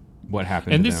 yeah. What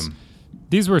happened And to them?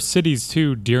 these were cities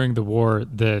too during the war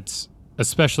that,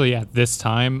 especially at this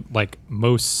time, like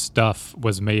most stuff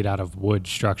was made out of wood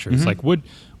structures. Like wood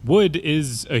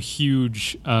is a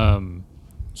huge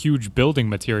building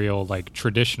material, like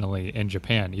traditionally in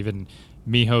Japan. Even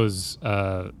Miho's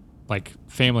like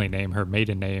family name, her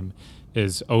maiden name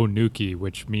is Onuki,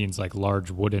 which means like large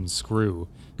wooden screw,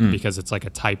 because it's like a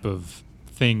type of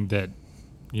thing that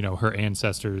her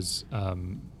ancestors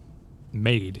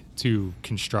made to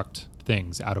construct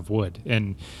things out of wood.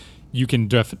 And you can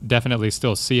definitely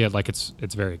still see it. Like it's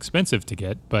very expensive to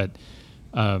get, but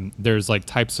there's like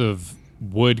types of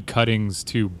wood cuttings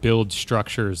to build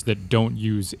structures that don't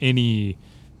use any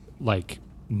like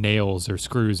nails or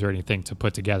screws or anything to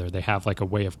put together. They have like a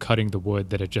way of cutting the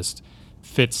wood that it just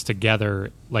fits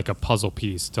together like a puzzle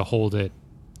piece to hold it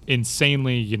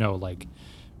insanely, like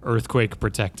earthquake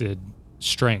protected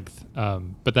strength.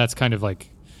 But that's kind of like,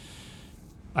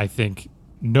 I think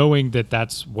knowing that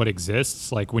that's what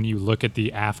exists, like when you look at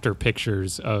the after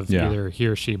pictures of either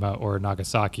Hiroshima or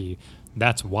Nagasaki,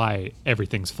 that's why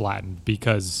everything's flattened,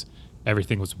 because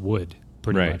everything was wood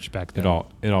pretty much back then.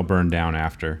 It all burned down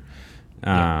after.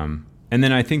 And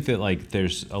then I think that like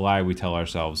there's a lie we tell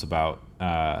ourselves about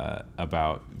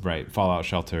fallout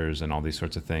shelters and all these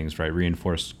sorts of things, right?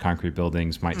 Reinforced concrete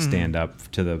buildings might stand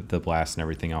up to the blast and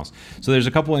everything else. So there's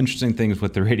a couple interesting things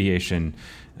with the radiation.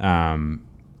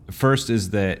 First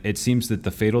is that it seems that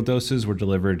the fatal doses were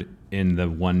delivered in the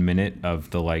 1 minute of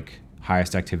the like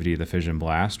highest activity of the fission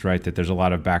blast, right? That there's a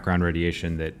lot of background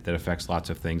radiation that affects lots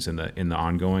of things in the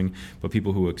ongoing, but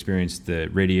people who experienced the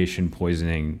radiation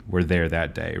poisoning were there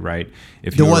that day, right?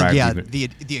 If you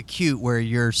the acute, where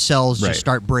your cells just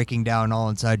start breaking down all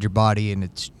inside your body and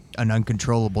it's an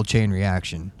uncontrollable chain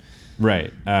reaction.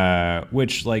 Right.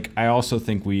 Which like I also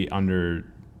think we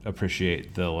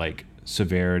underappreciate the like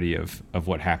severity of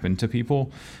what happened to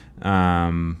people.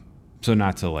 So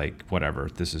not to like, whatever,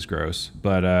 this is gross,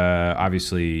 but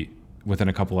obviously within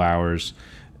a couple hours,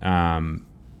 you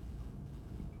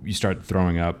start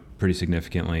throwing up pretty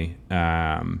significantly.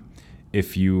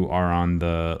 If you are on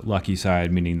the lucky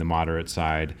side, meaning the moderate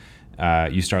side,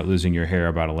 you start losing your hair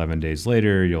about 11 days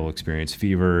later. You'll experience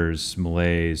fevers,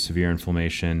 malaise, severe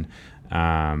inflammation.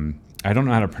 I don't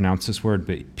know how to pronounce this word,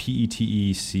 but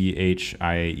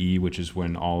PETECHIAE, which is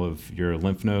when all of your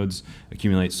lymph nodes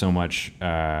accumulate so much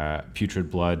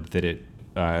putrid blood that it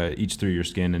eats through your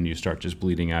skin and you start just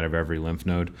bleeding out of every lymph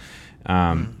node.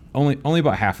 Only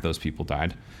about half of those people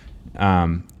died.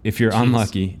 If you're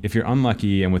unlucky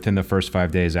and within the first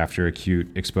 5 days after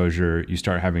acute exposure, you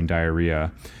start having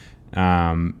diarrhea,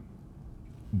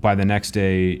 by the next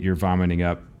day, you're vomiting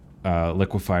up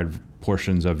liquefied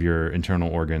portions of your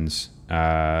internal organs.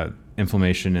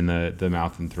 Inflammation in the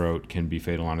mouth and throat can be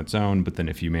fatal on its own, but then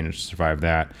if you manage to survive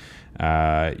that,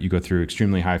 you go through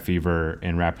extremely high fever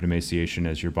and rapid emaciation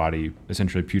as your body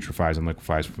essentially putrefies and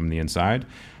liquefies from the inside.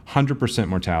 100%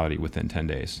 mortality within 10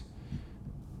 days.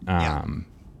 And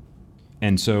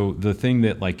so the thing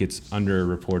that like gets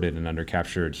underreported and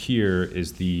undercaptured here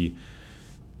is the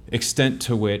extent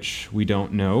to which we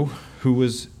don't know who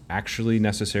was actually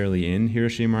necessarily in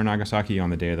Hiroshima or Nagasaki on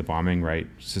the day of the bombing, right?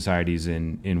 Societies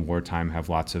in wartime have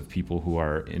lots of people who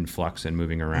are in flux and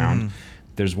moving around.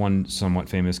 There's one somewhat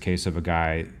famous case of a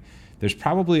guy. There's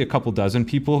probably a couple dozen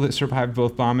people that survived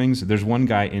both bombings. There's one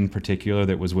guy in particular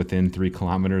that was within 3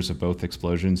 kilometers of both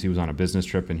explosions. He was on a business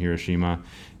trip in Hiroshima.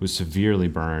 He was severely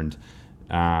burned,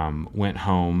 went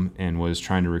home and was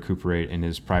trying to recuperate in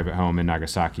his private home in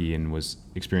Nagasaki and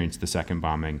experienced the second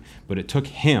bombing. But it took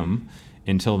him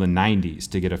until the 90s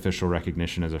to get official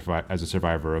recognition as a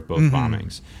survivor of both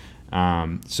bombings.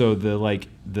 So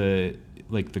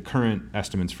the current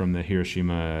estimates from the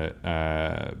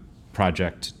Hiroshima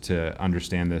project to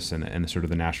understand this and sort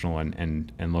of the national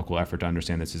and local effort to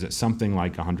understand this is that something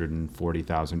like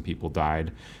 140,000 people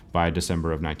died by December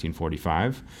of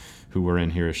 1945 who were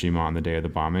in Hiroshima on the day of the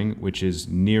bombing, which is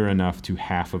near enough to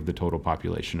half of the total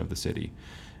population of the city.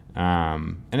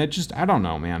 And it just, I don't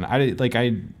know, man.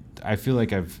 I feel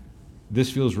like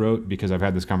this feels rote because I've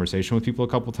had this conversation with people a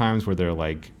couple times where they're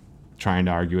like trying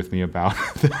to argue with me about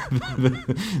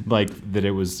like that it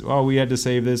was, oh, we had to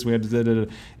save this, we had to,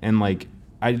 and like,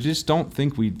 I just don't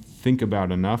think we think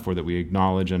about enough or that we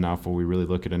acknowledge enough or we really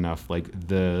look at enough, like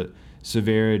the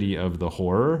severity of the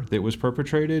horror that was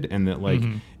perpetrated and that like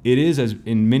it is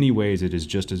in many ways it is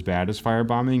just as bad as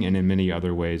firebombing and in many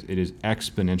other ways it is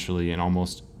exponentially and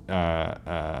almost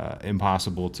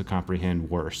impossible to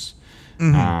comprehend worse.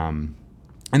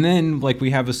 And then like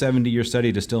we have a 70-year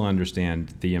study to still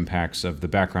understand the impacts of the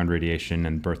background radiation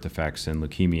and birth defects and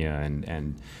leukemia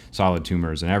and solid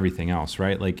tumors and everything else,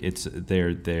 right? Like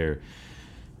they're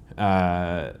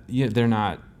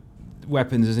not,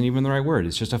 weapons isn't even the right word.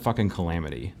 It's just a fucking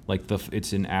calamity. Like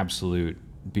it's an absolute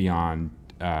beyond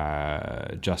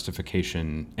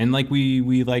justification, and like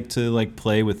we like to like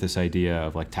play with this idea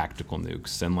of like tactical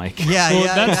nukes and like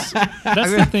that's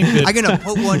the thing that I'm gonna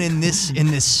put one in this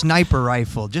sniper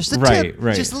rifle, just a tip,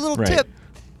 just a little tip.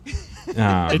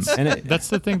 That's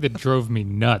the thing that drove me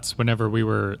nuts whenever we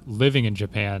were living in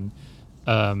Japan,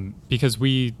 because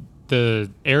the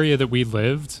area that we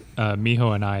lived,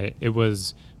 Miho and I, it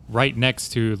was right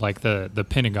next to like the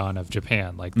Pentagon of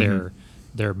Japan, like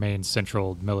their main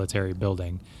central military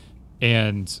building.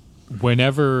 And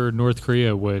whenever North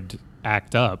Korea would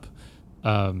act up,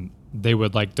 they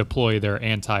would like deploy their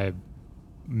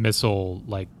anti-missile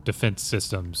like defense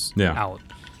systems out.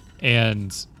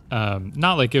 And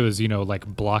not like it was, like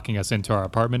blocking us into our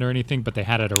apartment or anything, but they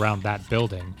had it around that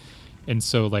building. And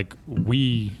so like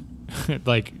we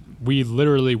like we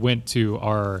literally went to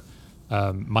our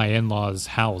my in-laws'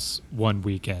 house one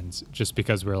weekend just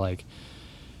because we're like,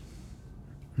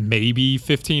 maybe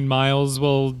 15 miles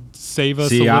will save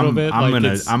us a little bit.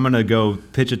 I'm gonna go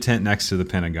pitch a tent next to the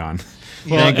Pentagon.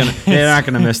 Well, They're not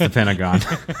gonna miss the Pentagon.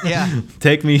 Yeah.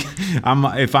 Take me.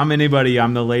 If I'm anybody,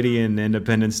 I'm the lady in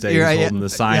Independence Day who's holding the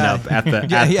sign up at the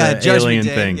Judgment alien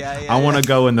Day. thing. Yeah, I want to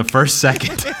go in the first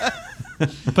second.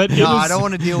 But No, I don't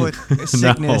want to deal with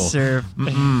sickness or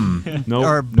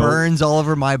burns all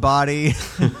over my body.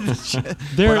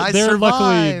 They're I luckily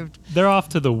survived. they're off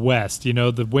to the west. You know,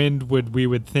 the wind we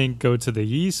would think go to the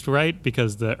east, right?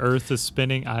 Because the Earth is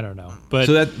spinning. I don't know, but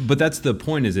that's the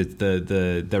point. Is it's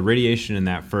the radiation in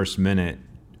that first minute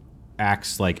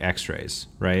acts like X-rays,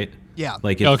 right? Yeah.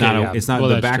 Like it's Okay, not. yeah. It's not Well,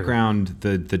 the that's true. background.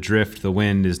 The drift, the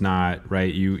wind is not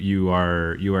right. You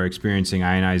are experiencing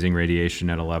ionizing radiation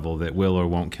at a level that will or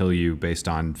won't kill you based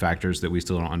on factors that we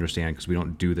still don't understand because we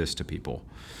don't do this to people.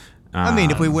 I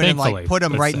mean, if we went and Thankfully, like put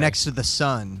them let's right say. next to the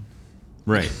sun,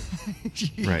 Right.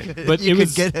 Right. But you it could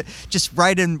was- get it just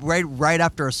right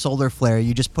after a solar flare.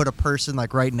 You just put a person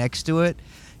like right next to it.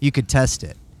 You could test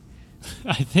it.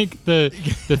 I think the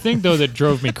thing though that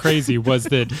drove me crazy was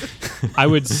that I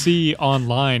would see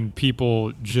online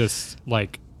people just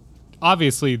like,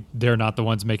 obviously they're not the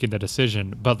ones making the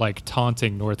decision, but like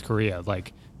taunting North Korea,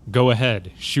 like, go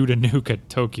ahead, shoot a nuke at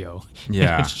Tokyo.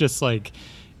 Yeah. It's just like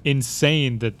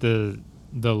insane that the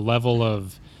level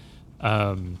of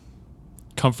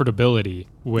comfortability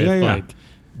with Yeah. like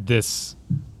this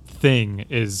thing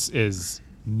is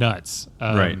nuts.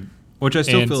 Right. Which I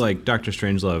still and- feel like Doctor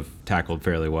Strangelove tackled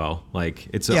fairly well. Like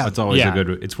it's Yeah. always Yeah.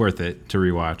 it's worth it to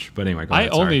rewatch. But anyway, go I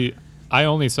ahead, sorry.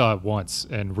 only saw it once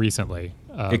and recently.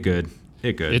 It good.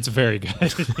 It's very good.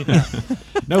 Yeah.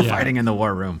 No yeah. fighting in the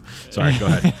war room. Sorry, go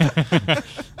ahead.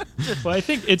 Well, I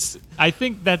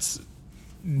think that's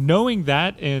knowing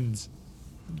that,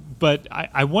 but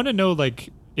I want to know, like,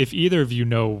 if either of you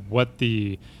know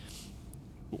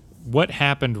what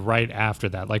happened right after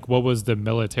that. Like, what was the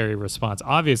military response?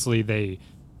 Obviously, they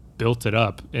built it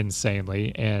up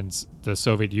insanely, and the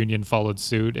Soviet Union followed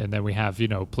suit, and then we have,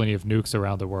 plenty of nukes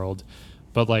around the world.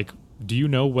 But, like, do you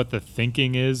know what the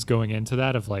thinking is going into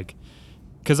that of, like,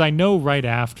 because I know right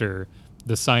after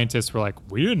the scientists were like,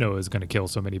 we didn't know it was going to kill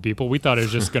so many people. We thought it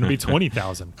was just going to be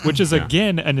 20,000, which is,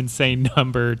 again, an insane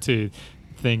number to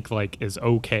think, like, is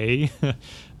okay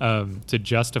to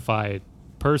justify it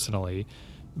personally.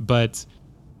 But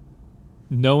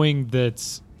knowing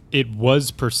that it was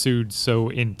pursued so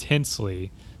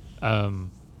intensely,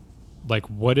 like,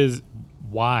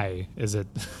 why is it,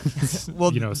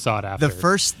 sought after?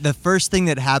 The first thing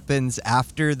that happens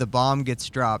after the bomb gets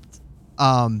dropped,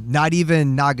 not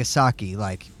even Nagasaki,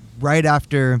 like right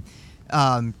after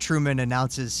Truman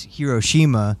announces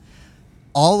Hiroshima,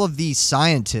 all of these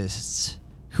scientists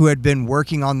who had been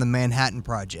working on the Manhattan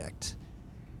Project,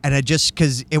 and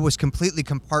because it was completely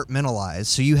compartmentalized,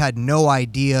 so you had no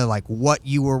idea like what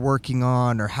you were working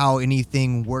on or how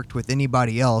anything worked with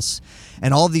anybody else,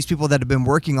 and all of these people that had been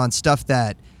working on stuff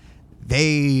that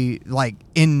they, like,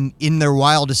 in their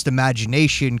wildest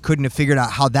imagination couldn't have figured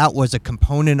out how that was a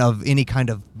component of any kind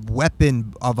of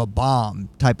weapon of a bomb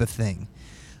type of thing,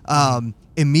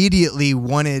 immediately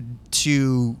wanted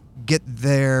to get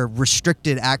their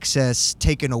restricted access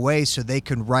taken away so they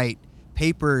can write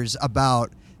papers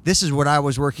about, this is what I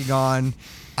was working on.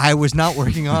 I was not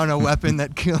working on a weapon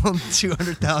that killed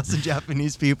 200,000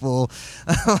 Japanese people.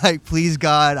 Like, please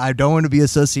God, I don't want to be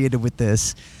associated with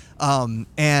this.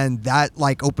 And that,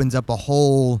 like, opens up a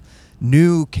whole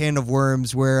new can of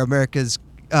worms where America's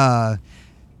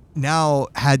now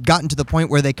had gotten to the point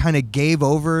where they kind of gave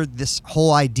over this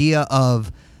whole idea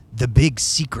of the big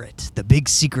secret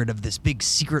of this big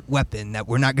secret weapon that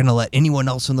we're not going to let anyone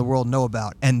else in the world know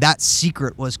about. And that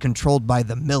secret was controlled by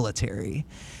the military.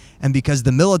 And because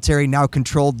the military now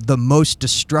controlled the most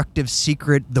destructive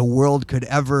secret the world could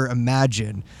ever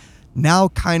imagine, now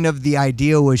kind of the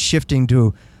idea was shifting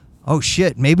to, oh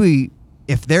shit, maybe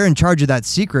if they're in charge of that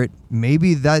secret,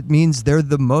 maybe that means they're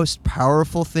the most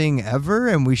powerful thing ever,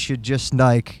 and we should just,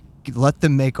 like, let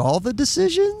them make all the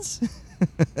decisions?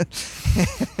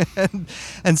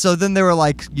 and so then there were,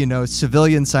 like,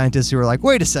 civilian scientists who were like,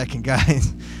 wait a second,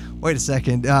 guys. Wait a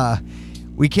second.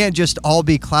 We can't just all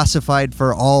be classified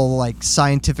for all, like,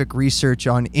 scientific research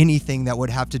on anything that would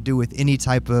have to do with any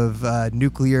type of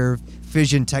nuclear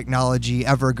fission technology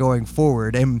ever going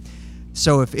forward. And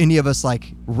so if any of us,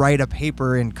 like, write a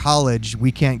paper in college,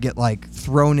 we can't get, like,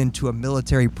 thrown into a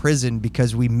military prison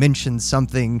because we mentioned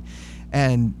something.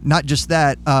 And not just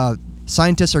that,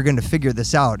 scientists are going to figure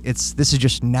this out. This is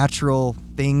just natural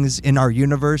things in our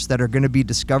universe that are going to be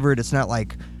discovered. It's not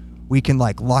like we can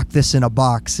like lock this in a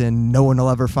box and no one will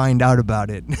ever find out about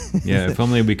it. Yeah, if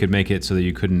only we could make it so that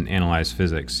you couldn't analyze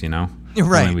physics, you know? If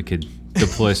Right. only we could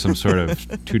deploy some sort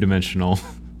of two-dimensional...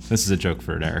 This is a joke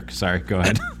for Eric. Sorry, go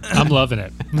ahead. I'm loving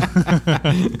it.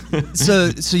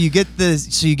 So you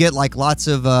get like lots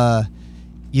of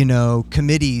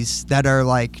committees that are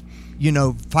like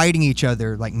fighting each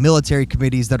other, like military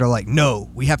committees that are like, no,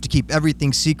 we have to keep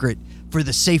everything secret for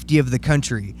the safety of the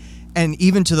country, and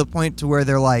even to the point to where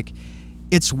they're like,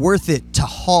 it's worth it to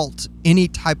halt any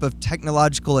type of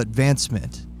technological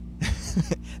advancement.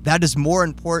 That is more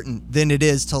important than it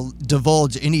is to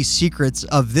divulge any secrets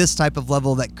of this type of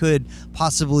level that could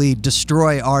possibly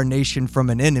destroy our nation from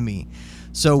an enemy.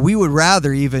 So we would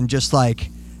rather even just like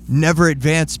never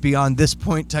advance beyond this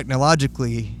point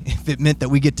technologically if it meant that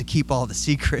we get to keep all the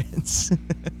secrets.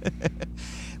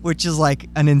 Which is like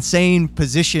an insane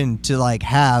position to like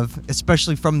have,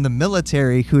 especially from the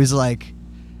military, who is like,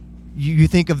 you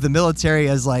think of the military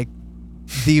as like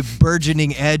the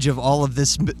burgeoning edge of all of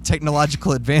this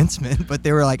technological advancement, but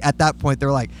they were like, at that point, they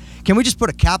were like, can we just put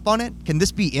a cap on it? Can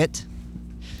this be it?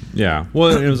 Yeah.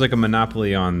 Well, it was like a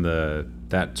monopoly on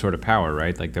that sort of power,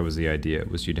 right? Like that was the idea. It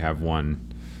was you'd have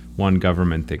one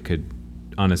government that could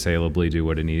unassailably do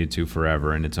what it needed to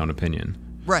forever in its own opinion.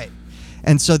 Right.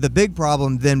 And so the big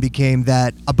problem then became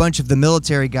that a bunch of the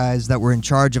military guys that were in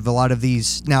charge of a lot of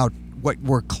these now what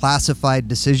were classified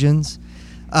decisions,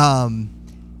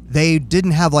 they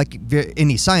didn't have like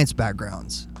any science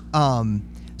backgrounds.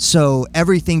 So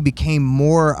everything became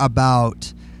more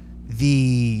about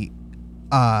the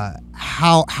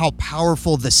how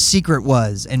powerful the secret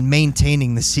was and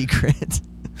maintaining the secret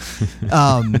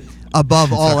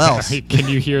above all else. Can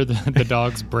you hear the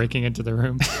dogs breaking into the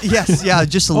room? Yes, yeah,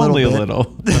 just a little Only bit. a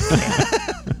little.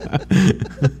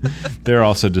 They're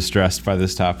also distressed by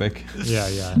this topic.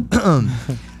 Yeah.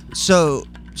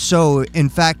 So in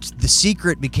fact, the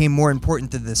secret became more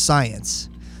important than the science.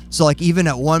 So like even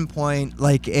at one point,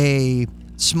 like a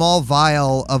small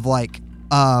vial of like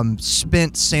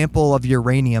spent sample of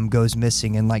uranium goes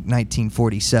missing in like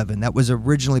 1947. That was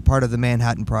originally part of the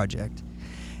Manhattan Project.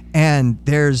 And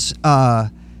there's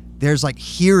like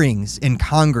hearings in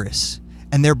Congress,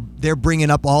 and they're bringing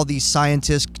up all these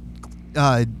scientists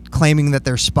claiming that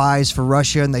they're spies for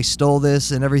Russia and they stole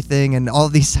this and everything, and all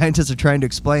these scientists are trying to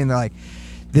explain. They're like,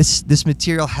 this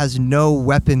material has no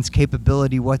weapons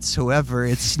capability whatsoever.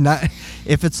 It's not.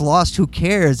 If it's lost, who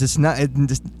cares? It's not. It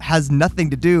just has nothing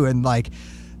to do. And like,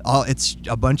 it's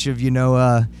a bunch of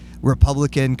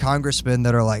Republican congressmen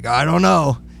that are like, I don't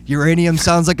know. Uranium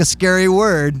sounds like a scary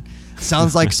word.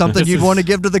 Sounds like something you'd want to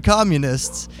give to the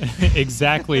communists.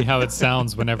 Exactly how it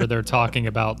sounds whenever they're talking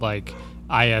about like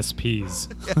ISPs.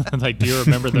 Like, do you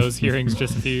remember those hearings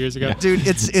just a few years ago? Dude,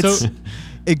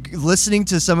 listening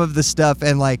to some of the stuff,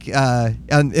 and like in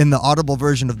the Audible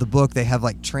version of the book, they have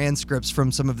like transcripts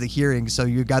from some of the hearings. So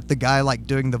you got the guy like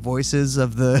doing the voices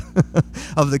of the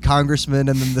of the congressman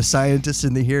and then the scientists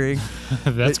in the hearing.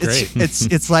 That's great.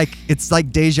 It's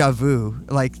like deja vu.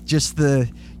 Like just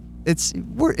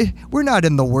we're not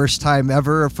in the worst time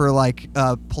ever for like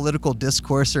political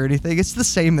discourse or anything. It's the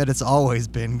same that it's always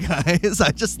been, guys.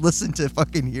 I just listened to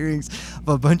fucking hearings of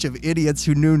a bunch of idiots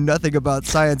who knew nothing about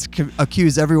science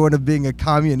accuse everyone of being a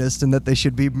communist and that they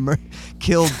should be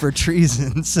killed for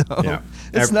treason. So Yeah.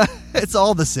 it's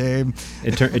all the same.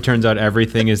 It turns out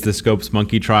everything is the Scopes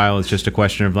monkey trial. It's just a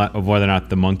question of whether or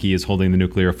not the monkey is holding the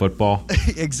nuclear football.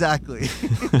 Exactly.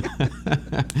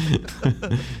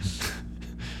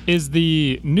 Is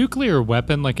the nuclear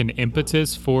weapon like an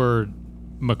impetus for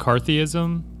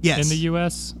McCarthyism Yes. in the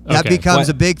U.S.? That Okay. becomes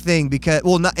a big thing because,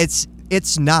 well,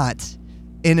 it's not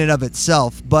in and of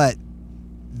itself, but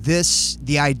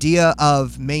the idea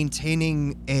of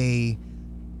maintaining a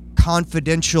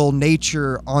confidential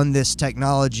nature on this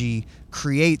technology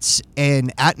creates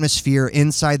an atmosphere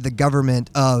inside the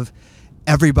government of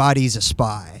everybody's a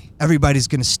spy. Everybody's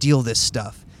going to steal this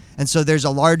stuff. And so there's a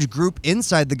large group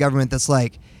inside the government that's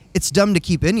like, it's dumb to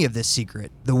keep any of this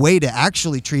secret. The way to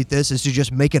actually treat this is to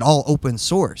just make it all open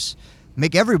source.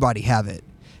 Make everybody have it.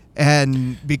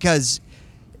 And because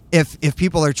if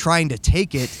people are trying to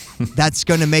take it, that's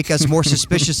going to make us more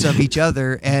suspicious of each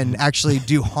other and actually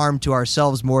do harm to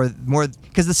ourselves more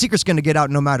because the secret's going to get out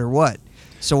no matter what.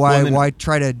 So why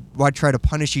try to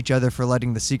punish each other for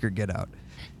letting the secret get out?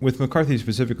 With McCarthy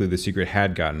specifically, the secret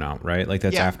had gotten out, right? Like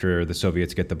that's after the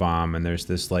Soviets get the bomb, and there's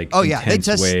this like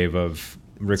intense wave of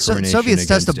recrimination. Soviets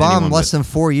test a against bomb anyone less than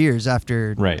 4 years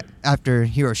after Right. after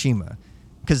Hiroshima.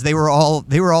 because they were all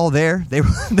there. They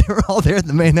were all there at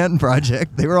the Manhattan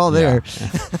Project. They were all there. Yeah.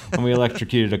 And we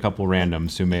electrocuted a couple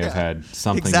randoms who may have had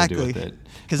something to do with it.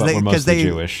 But they, we're mostly they,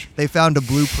 Jewish. They found a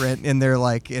blueprint in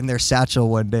their satchel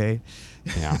one day.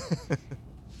 Yeah.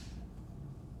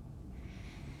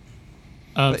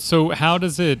 So how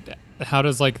does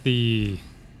like the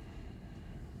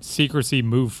secrecy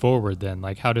move forward then?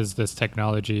 Like, how does this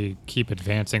technology keep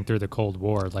advancing through the Cold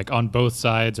War, like on both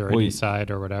sides or any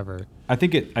side or whatever? I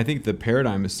think the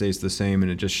paradigm stays the same,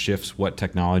 and it just shifts what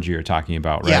technology you're talking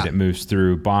about, right? Yeah. It moves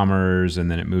through bombers, and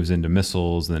then it moves into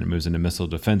missiles, and then it moves into missile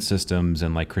defense systems,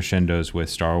 and like crescendos with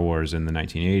Star Wars in the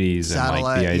 1980s, and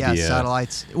like the idea. Yeah,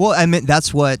 satellites. Well, I mean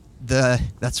that's what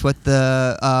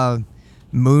the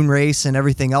moon race and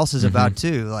everything else is about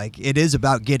too. Like, it is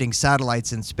about getting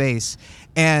satellites in space,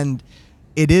 and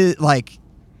it is like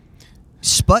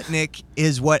Sputnik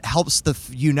is what helps the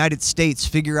United States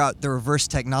figure out the reverse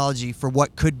technology for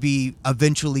what could be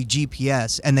eventually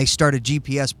GPS, and they start a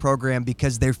GPS program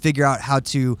because they figure out how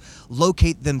to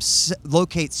locate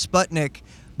Sputnik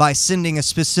by sending a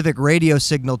specific radio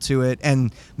signal to it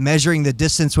and measuring the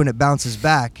distance when it bounces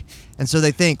back. And so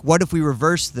they think, what if we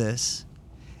reverse this?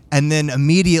 And then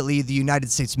immediately the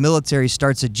United States military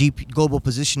starts a global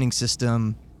positioning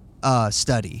system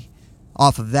study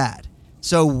off of that.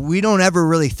 So we don't ever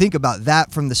really think about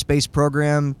that from the space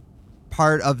program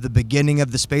part of the beginning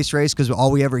of the space race, because all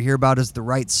we ever hear about is the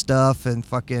right stuff and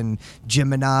fucking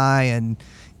Gemini and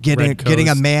getting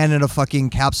a man in a fucking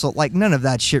capsule. Like, none of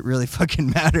that shit really fucking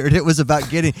mattered. It was about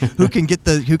getting who can get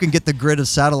the grid of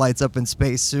satellites up in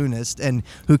space soonest, and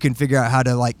who can figure out how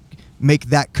to like make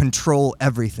that control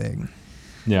everything.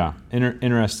 Yeah.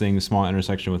 Interesting small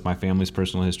intersection with my family's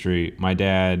personal history. My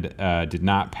dad did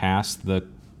not pass the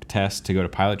test to go to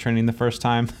pilot training the first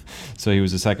time. So he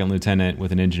was a second lieutenant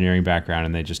with an engineering background,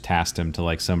 and they just tasked him to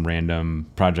like some random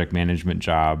project management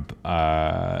job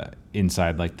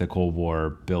inside like the Cold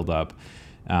War buildup.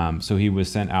 So he was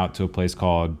sent out to a place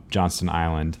called Johnston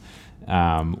Island,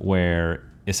 where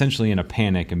essentially in a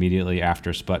panic immediately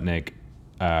after Sputnik,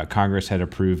 Congress had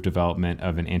approved development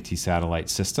of an anti-satellite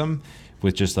system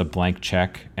with just a blank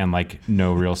check and like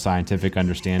no real scientific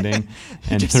understanding.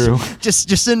 And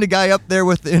just send a guy up there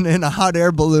in a hot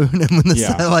air balloon, and when the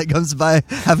satellite comes by,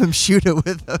 have him shoot it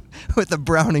with a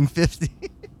Browning 50.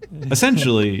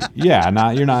 Essentially,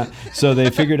 yeah. You're not. So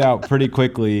they figured out pretty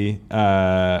quickly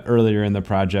earlier in the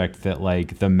project that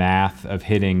like the math of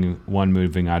hitting one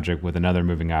moving object with another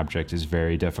moving object is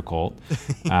very difficult,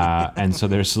 and so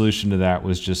their solution to that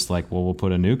was just like, well, we'll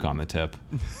put a nuke on the tip.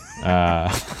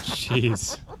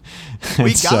 Jeez.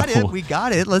 We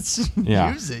got it. Let's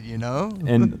use it, you know?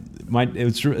 And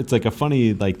it's like a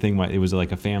funny like thing. It was like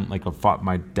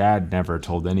my dad never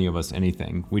told any of us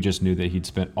anything. We just knew that he'd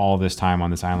spent all this time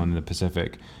on this island in the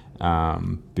Pacific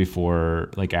before,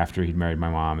 like after he'd married my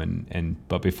mom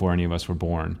but before any of us were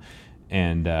born.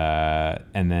 And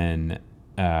then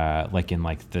like in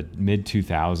like the mid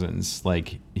 2000s,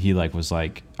 like he like was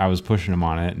like, I was pushing him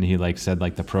on it, and he like said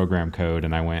like the program code,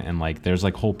 and I went and like there's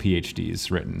like whole PhDs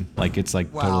written, like it's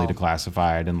like totally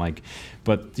declassified, and like,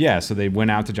 but yeah, so they went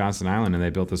out to Johnston Island and they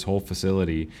built this whole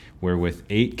facility where with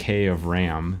 8K of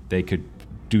RAM they could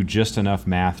do just enough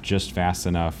math just fast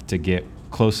enough to get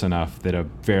close enough that a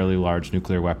fairly large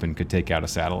nuclear weapon could take out a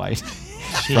satellite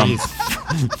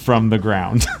from the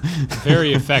ground.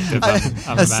 Very effective.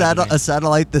 A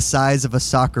satellite the size of a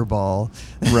soccer ball.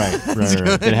 Right.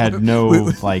 It had no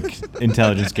like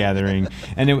intelligence gathering,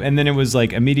 and then it was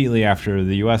like immediately after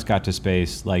the U.S. got to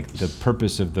space, like the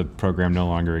purpose of the program no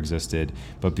longer existed,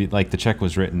 but like the check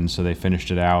was written, so they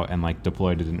finished it out and like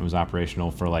deployed it, and it was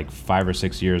operational for like 5 or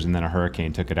 6 years, and then a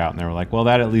hurricane took it out, and they were like, well,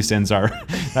 that at least ends our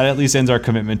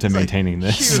commitment to maintaining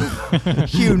this.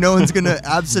 Hugh, no one's gonna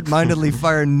absentmindedly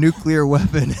fire a nuclear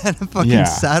weapon at a fucking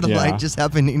satellite just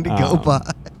happening to go by.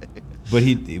 But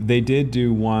they did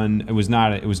do one. It was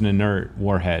an inert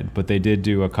warhead, but they did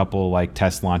do a couple like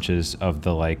test launches of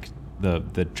the like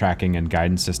the tracking and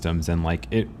guidance systems, and like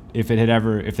if they'd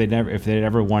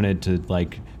ever wanted to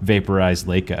like vaporize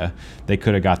Leica, they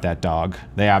could have got that dog.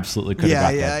 They absolutely could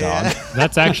have got that dog.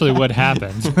 That's actually what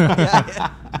happened.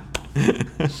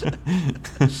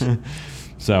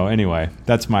 So anyway,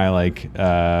 that's my like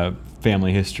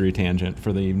family history tangent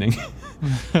for the evening.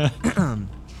 I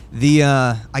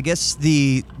guess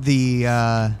the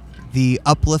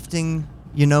uplifting,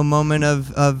 moment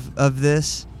of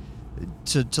this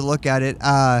to look at it.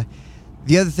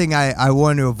 The other thing I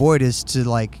want to avoid is to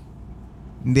like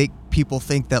make people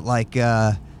think that like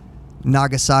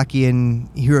Nagasaki and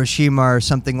Hiroshima are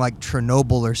something like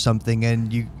Chernobyl or something,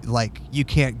 and you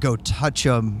can't go touch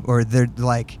them, or they're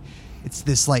like, it's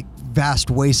this like vast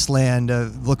wasteland.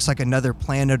 Looks like another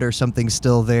planet or something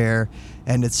still there,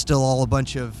 and it's still all a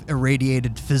bunch of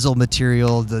irradiated fissile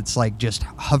material that's like just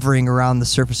hovering around the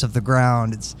surface of the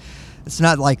ground. It's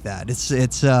not like that. It's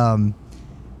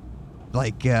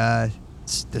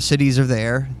the cities are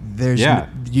there. There's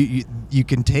you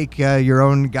can take your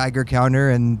own Geiger counter,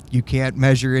 and you can't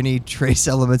measure any trace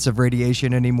elements of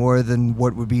radiation any more than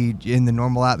what would be in the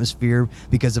normal atmosphere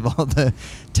because of all the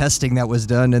testing that was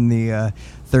done in the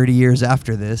 30 years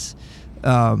after this.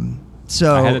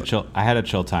 So I had a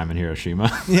chill time in Hiroshima.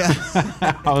 Yeah.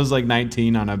 I was like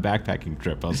 19 on a backpacking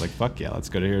trip. I was like, fuck yeah, let's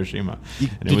go to Hiroshima.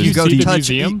 Did you go deep- to the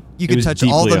museum? You could touch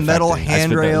all the deeply metal affecting.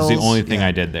 handrails. That was the only thing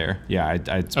I did there. Yeah, I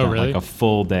spent really? like a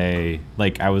full day.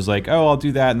 Like I was like, oh, I'll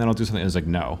do that, and then I'll do something. It was like,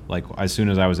 no. Like as soon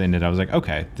as I was in it, I was like,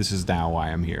 okay, this is now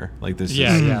why I'm here. Like this.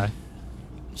 Yeah.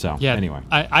 So Yeah. anyway,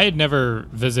 I had never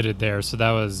visited there, so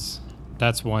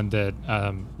that's one that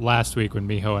last week when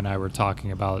Miho and I were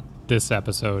talking about this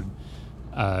episode,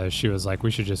 she was like,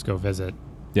 we should just go visit.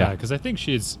 Yeah. Because I think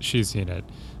she's seen it.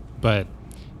 But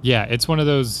yeah, it's one of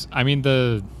those. I mean,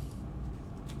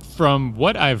 from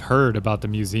what I've heard about the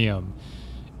museum,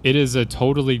 it is a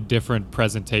totally different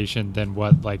presentation than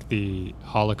what like the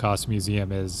Holocaust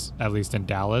Museum is, at least in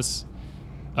Dallas.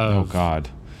 oh god.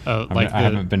 I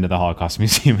haven't been to the Holocaust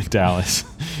Museum in Dallas.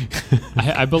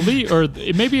 I believe, or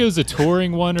maybe it was a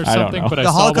touring one or I don't something. know. But I The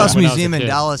saw one Holocaust when I was a Museum in kid.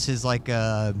 Dallas is like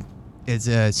it's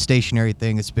a stationary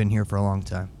thing. It's been here for a long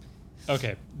time.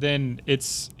 Okay, then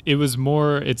it was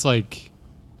more. It's like,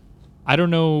 I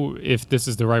don't know if this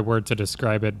is the right word to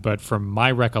describe it, but from my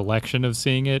recollection of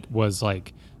seeing it was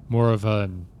like more of a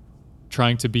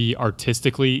trying to be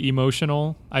artistically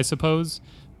emotional, I suppose.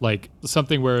 Like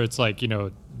something where it's like,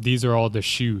 these are all the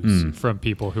shoes from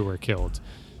people who were killed.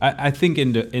 I think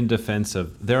in defense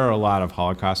of, there are a lot of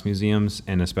Holocaust museums,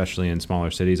 and especially in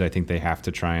smaller cities, I think they have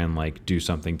to try and like do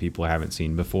something people haven't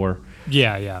seen before.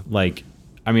 Yeah. Like,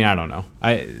 I mean, I don't know.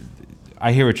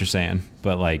 I hear what you're saying,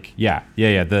 but like, yeah.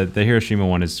 The Hiroshima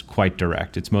one is quite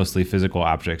direct. It's mostly physical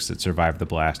objects that survived the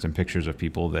blast and pictures of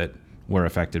people that were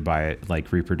affected by it,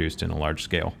 like reproduced in a large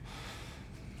scale.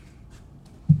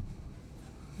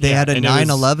 They had a and it was-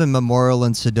 9/11 memorial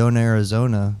in Sedona,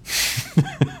 Arizona.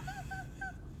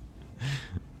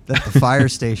 At the fire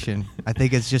station. I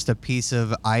think it's just a piece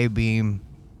of I-beam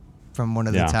from one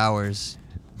of the Yeah. towers.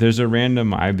 There's a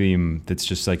random I-beam that's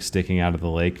just like sticking out of the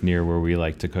lake near where we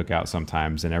like to cook out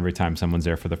sometimes, and every time someone's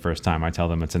there for the first time, I tell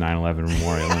them it's a 9/11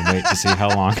 memorial and wait to see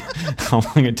how long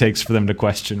it takes for them to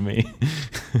question me.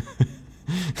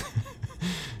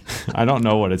 I don't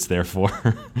know what it's there for.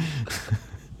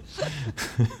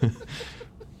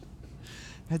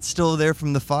 It's still there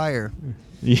from the fire.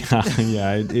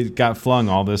 Yeah, it got flung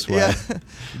all this way. Yeah.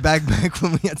 Back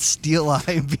when we had steel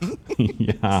I-beam.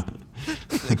 Yeah.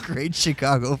 The Great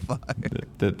Chicago Fire.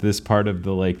 This part of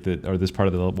the lake this part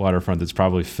of the waterfront that's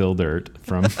probably fill dirt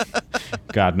from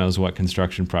God knows what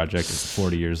construction project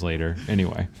 40 years later.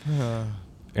 Anyway,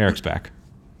 Eric's back.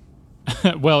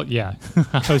 Well, yeah.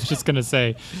 I was just gonna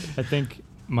say, I think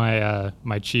my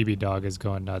chibi dog is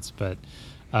going nuts, but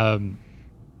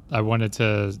I wanted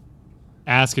to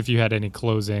ask if you had any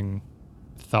closing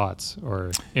thoughts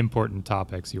or important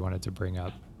topics you wanted to bring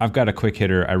up. I've got a quick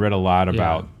hitter. I read a lot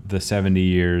about the 70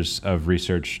 years of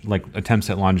research, like attempts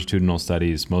at longitudinal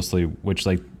studies, mostly, which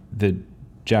like the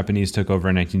Japanese took over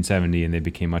in 1970 and they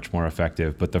became much more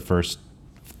effective. But the first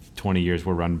 20 years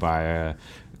were run by a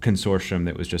consortium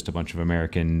that was just a bunch of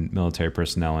American military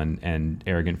personnel and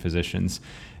arrogant physicians.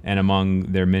 And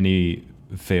among their many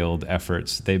failed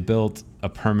efforts, they built a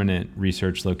permanent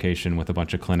research location with a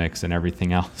bunch of clinics and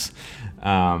everything else,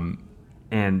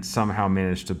 and somehow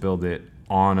managed to build it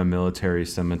on a military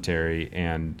cemetery.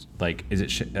 And like, is it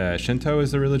Shinto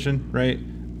is the religion, right?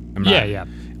 Yeah.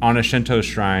 On a Shinto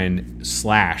shrine /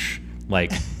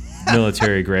 like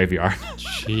military graveyard.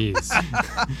 Jeez.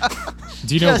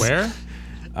 Do you know where?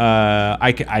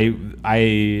 I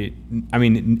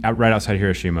mean, right outside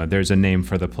Hiroshima, there's a name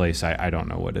for the place. I don't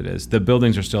know what it is. The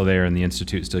buildings are still there, and the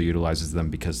institute still utilizes them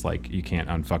because, like, you can't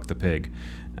unfuck the pig.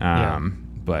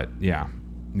 But yeah.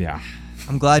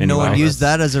 I'm glad no one Anyway. used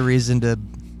that as a reason to,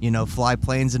 fly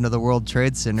planes into the World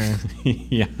Trade Center.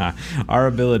 Yeah, our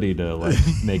ability to like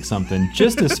make something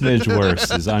just a smidge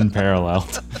worse is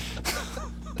unparalleled.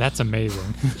 That's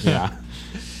amazing. Yeah.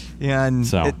 Yeah, and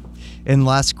So. In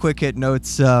last quick hit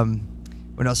notes,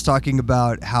 when I was talking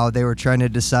about how they were trying to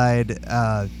decide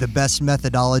the best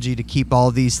methodology to keep all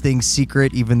these things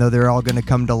secret, even though they're all going to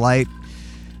come to light.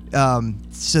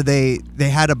 So they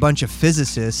had a bunch of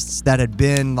physicists that had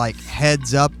been like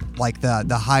heads up, like the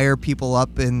higher people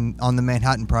up on the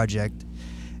Manhattan Project,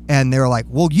 And they were like,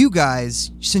 well, you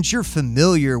guys, since you're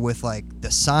familiar with like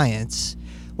the science,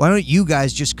 why don't you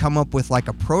guys just come up with like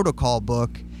a protocol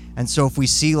book? And so if we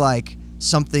see like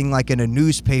something like in a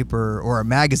newspaper or a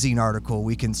magazine article,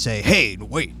 we can say, hey,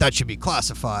 wait, that should be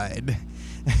classified.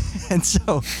 And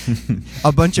so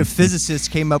a bunch of physicists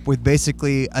came up with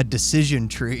basically a decision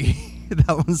tree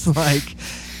that was like,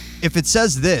 if it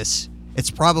says this,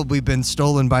 it's probably been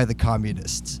stolen by the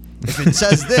communists. If it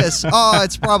says this,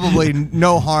 it's probably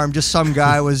no harm. Just some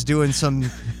guy was doing some,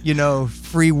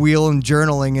 freewheeling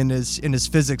journaling in his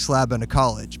physics lab in a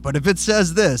college. But if it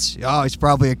says this, he's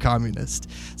probably a communist.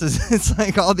 So it's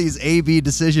like all these A/B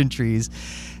decision trees,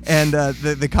 and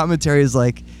the commentary is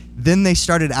like, then they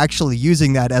started actually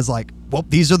using that as like, well,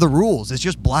 these are the rules. It's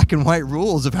just black and white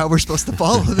rules of how we're supposed to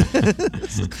follow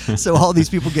this. So all these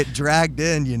people get dragged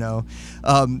in,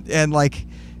 and like.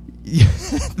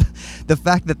 The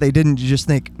fact that they didn't just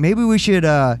think maybe we should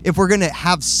if we're gonna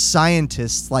have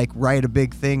scientists like write a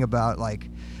big thing about like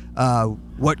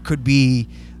what could be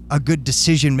a good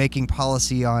decision making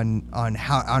policy on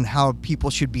how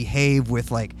people should behave with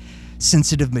like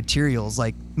sensitive materials,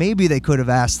 like maybe they could have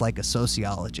asked like a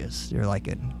sociologist or like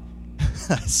a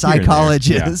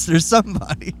psychologist or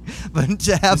somebody, but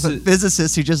to have a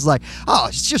physicist who just like,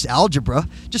 it's just algebra,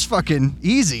 just fucking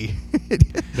easy.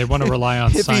 They want to rely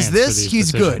on if science. If he's this, for these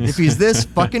he's decisions. good. If he's this,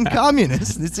 fucking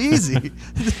communist, it's easy.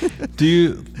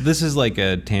 This is like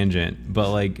a tangent,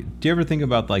 but like, do you ever think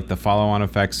about like the follow-on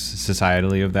effects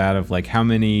societally of that, of like how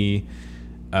many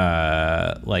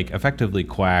like effectively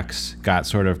quacks got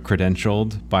sort of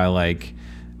credentialed by like,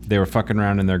 they were fucking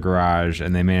around in their garage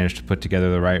and they managed to put together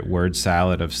the right word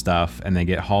salad of stuff, and they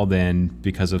get hauled in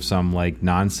because of some like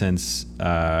nonsense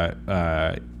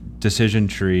decision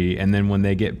tree, and then when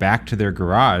they get back to their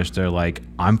garage, they're like,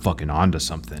 I'm fucking onto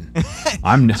something.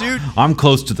 I'm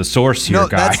close to the source here,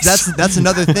 guys. That's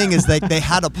another thing, is like they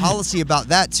had a policy about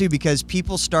that too, because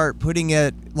people start putting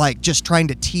it like just trying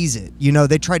to tease it.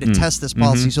 They tried to test this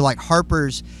policy. So like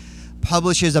Harper's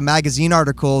publishes a magazine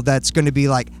article that's going to be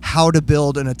like how to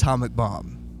build an atomic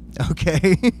bomb.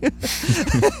 Okay.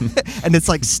 And it's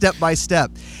like step by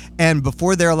step. And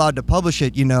before they're allowed to publish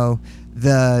it,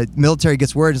 the military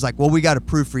gets word, is like, well, we got to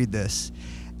proofread this.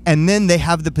 And then they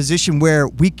have the position where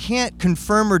we can't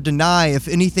confirm or deny if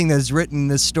anything that is written in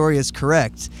this story is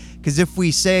correct. Because if we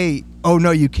say, oh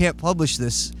no, you can't publish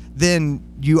this, then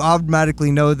you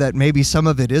automatically know that maybe some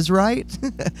of it is right.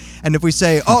 And if we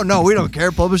say, oh no, we don't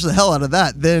care, publish the hell out of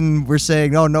that, then we're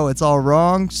saying, oh no, it's all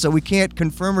wrong. So we can't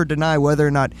confirm or deny whether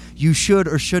or not you should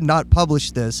or should not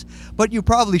publish this, but you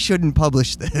probably shouldn't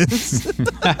publish this.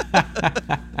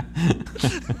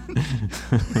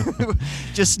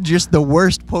 just the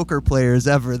worst poker players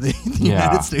ever, the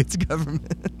United States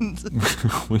government.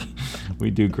 we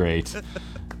do great.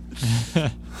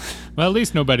 Well, at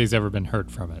least nobody's ever been hurt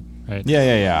from it, right?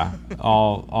 Yeah.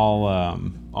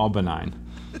 All benign.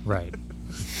 Right.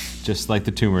 Just like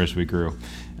the tumors we grew.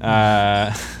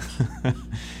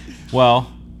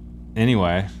 Well,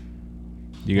 anyway,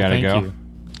 you gotta Thank go. you.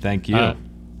 Thank you.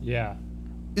 Yeah.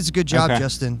 It's a good job, Okay.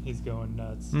 Justin. He's going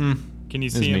nuts. Can you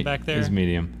see him back there? It's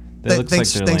medium. That looks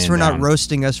Thanks like they're for laying not down.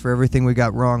 roasting us for everything we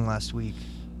got wrong last week.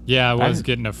 Yeah, I was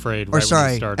getting afraid right Or when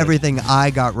sorry, we started. everything I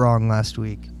got wrong last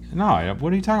week. No,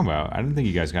 what are you talking about? I didn't think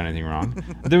you guys got anything wrong.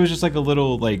 There was just like a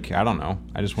little, like, I don't know.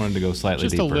 I just wanted to go slightly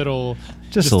Just deeper. a little.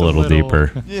 Just a little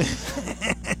deeper.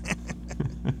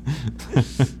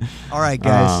 All right,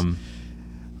 guys. That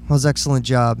was excellent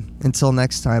job. Until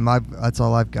next time, that's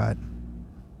all I've got.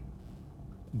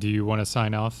 Do you want to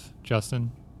sign off,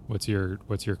 Justin? What's your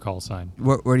call sign?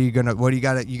 What are you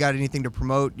got? You got anything to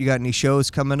promote? You got any shows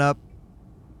coming up?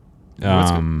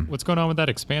 What's going on with that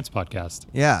Expanse podcast?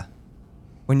 Yeah.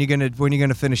 When you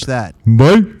gonna finish that?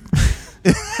 Bye.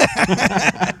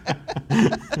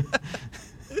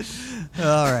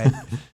 All right.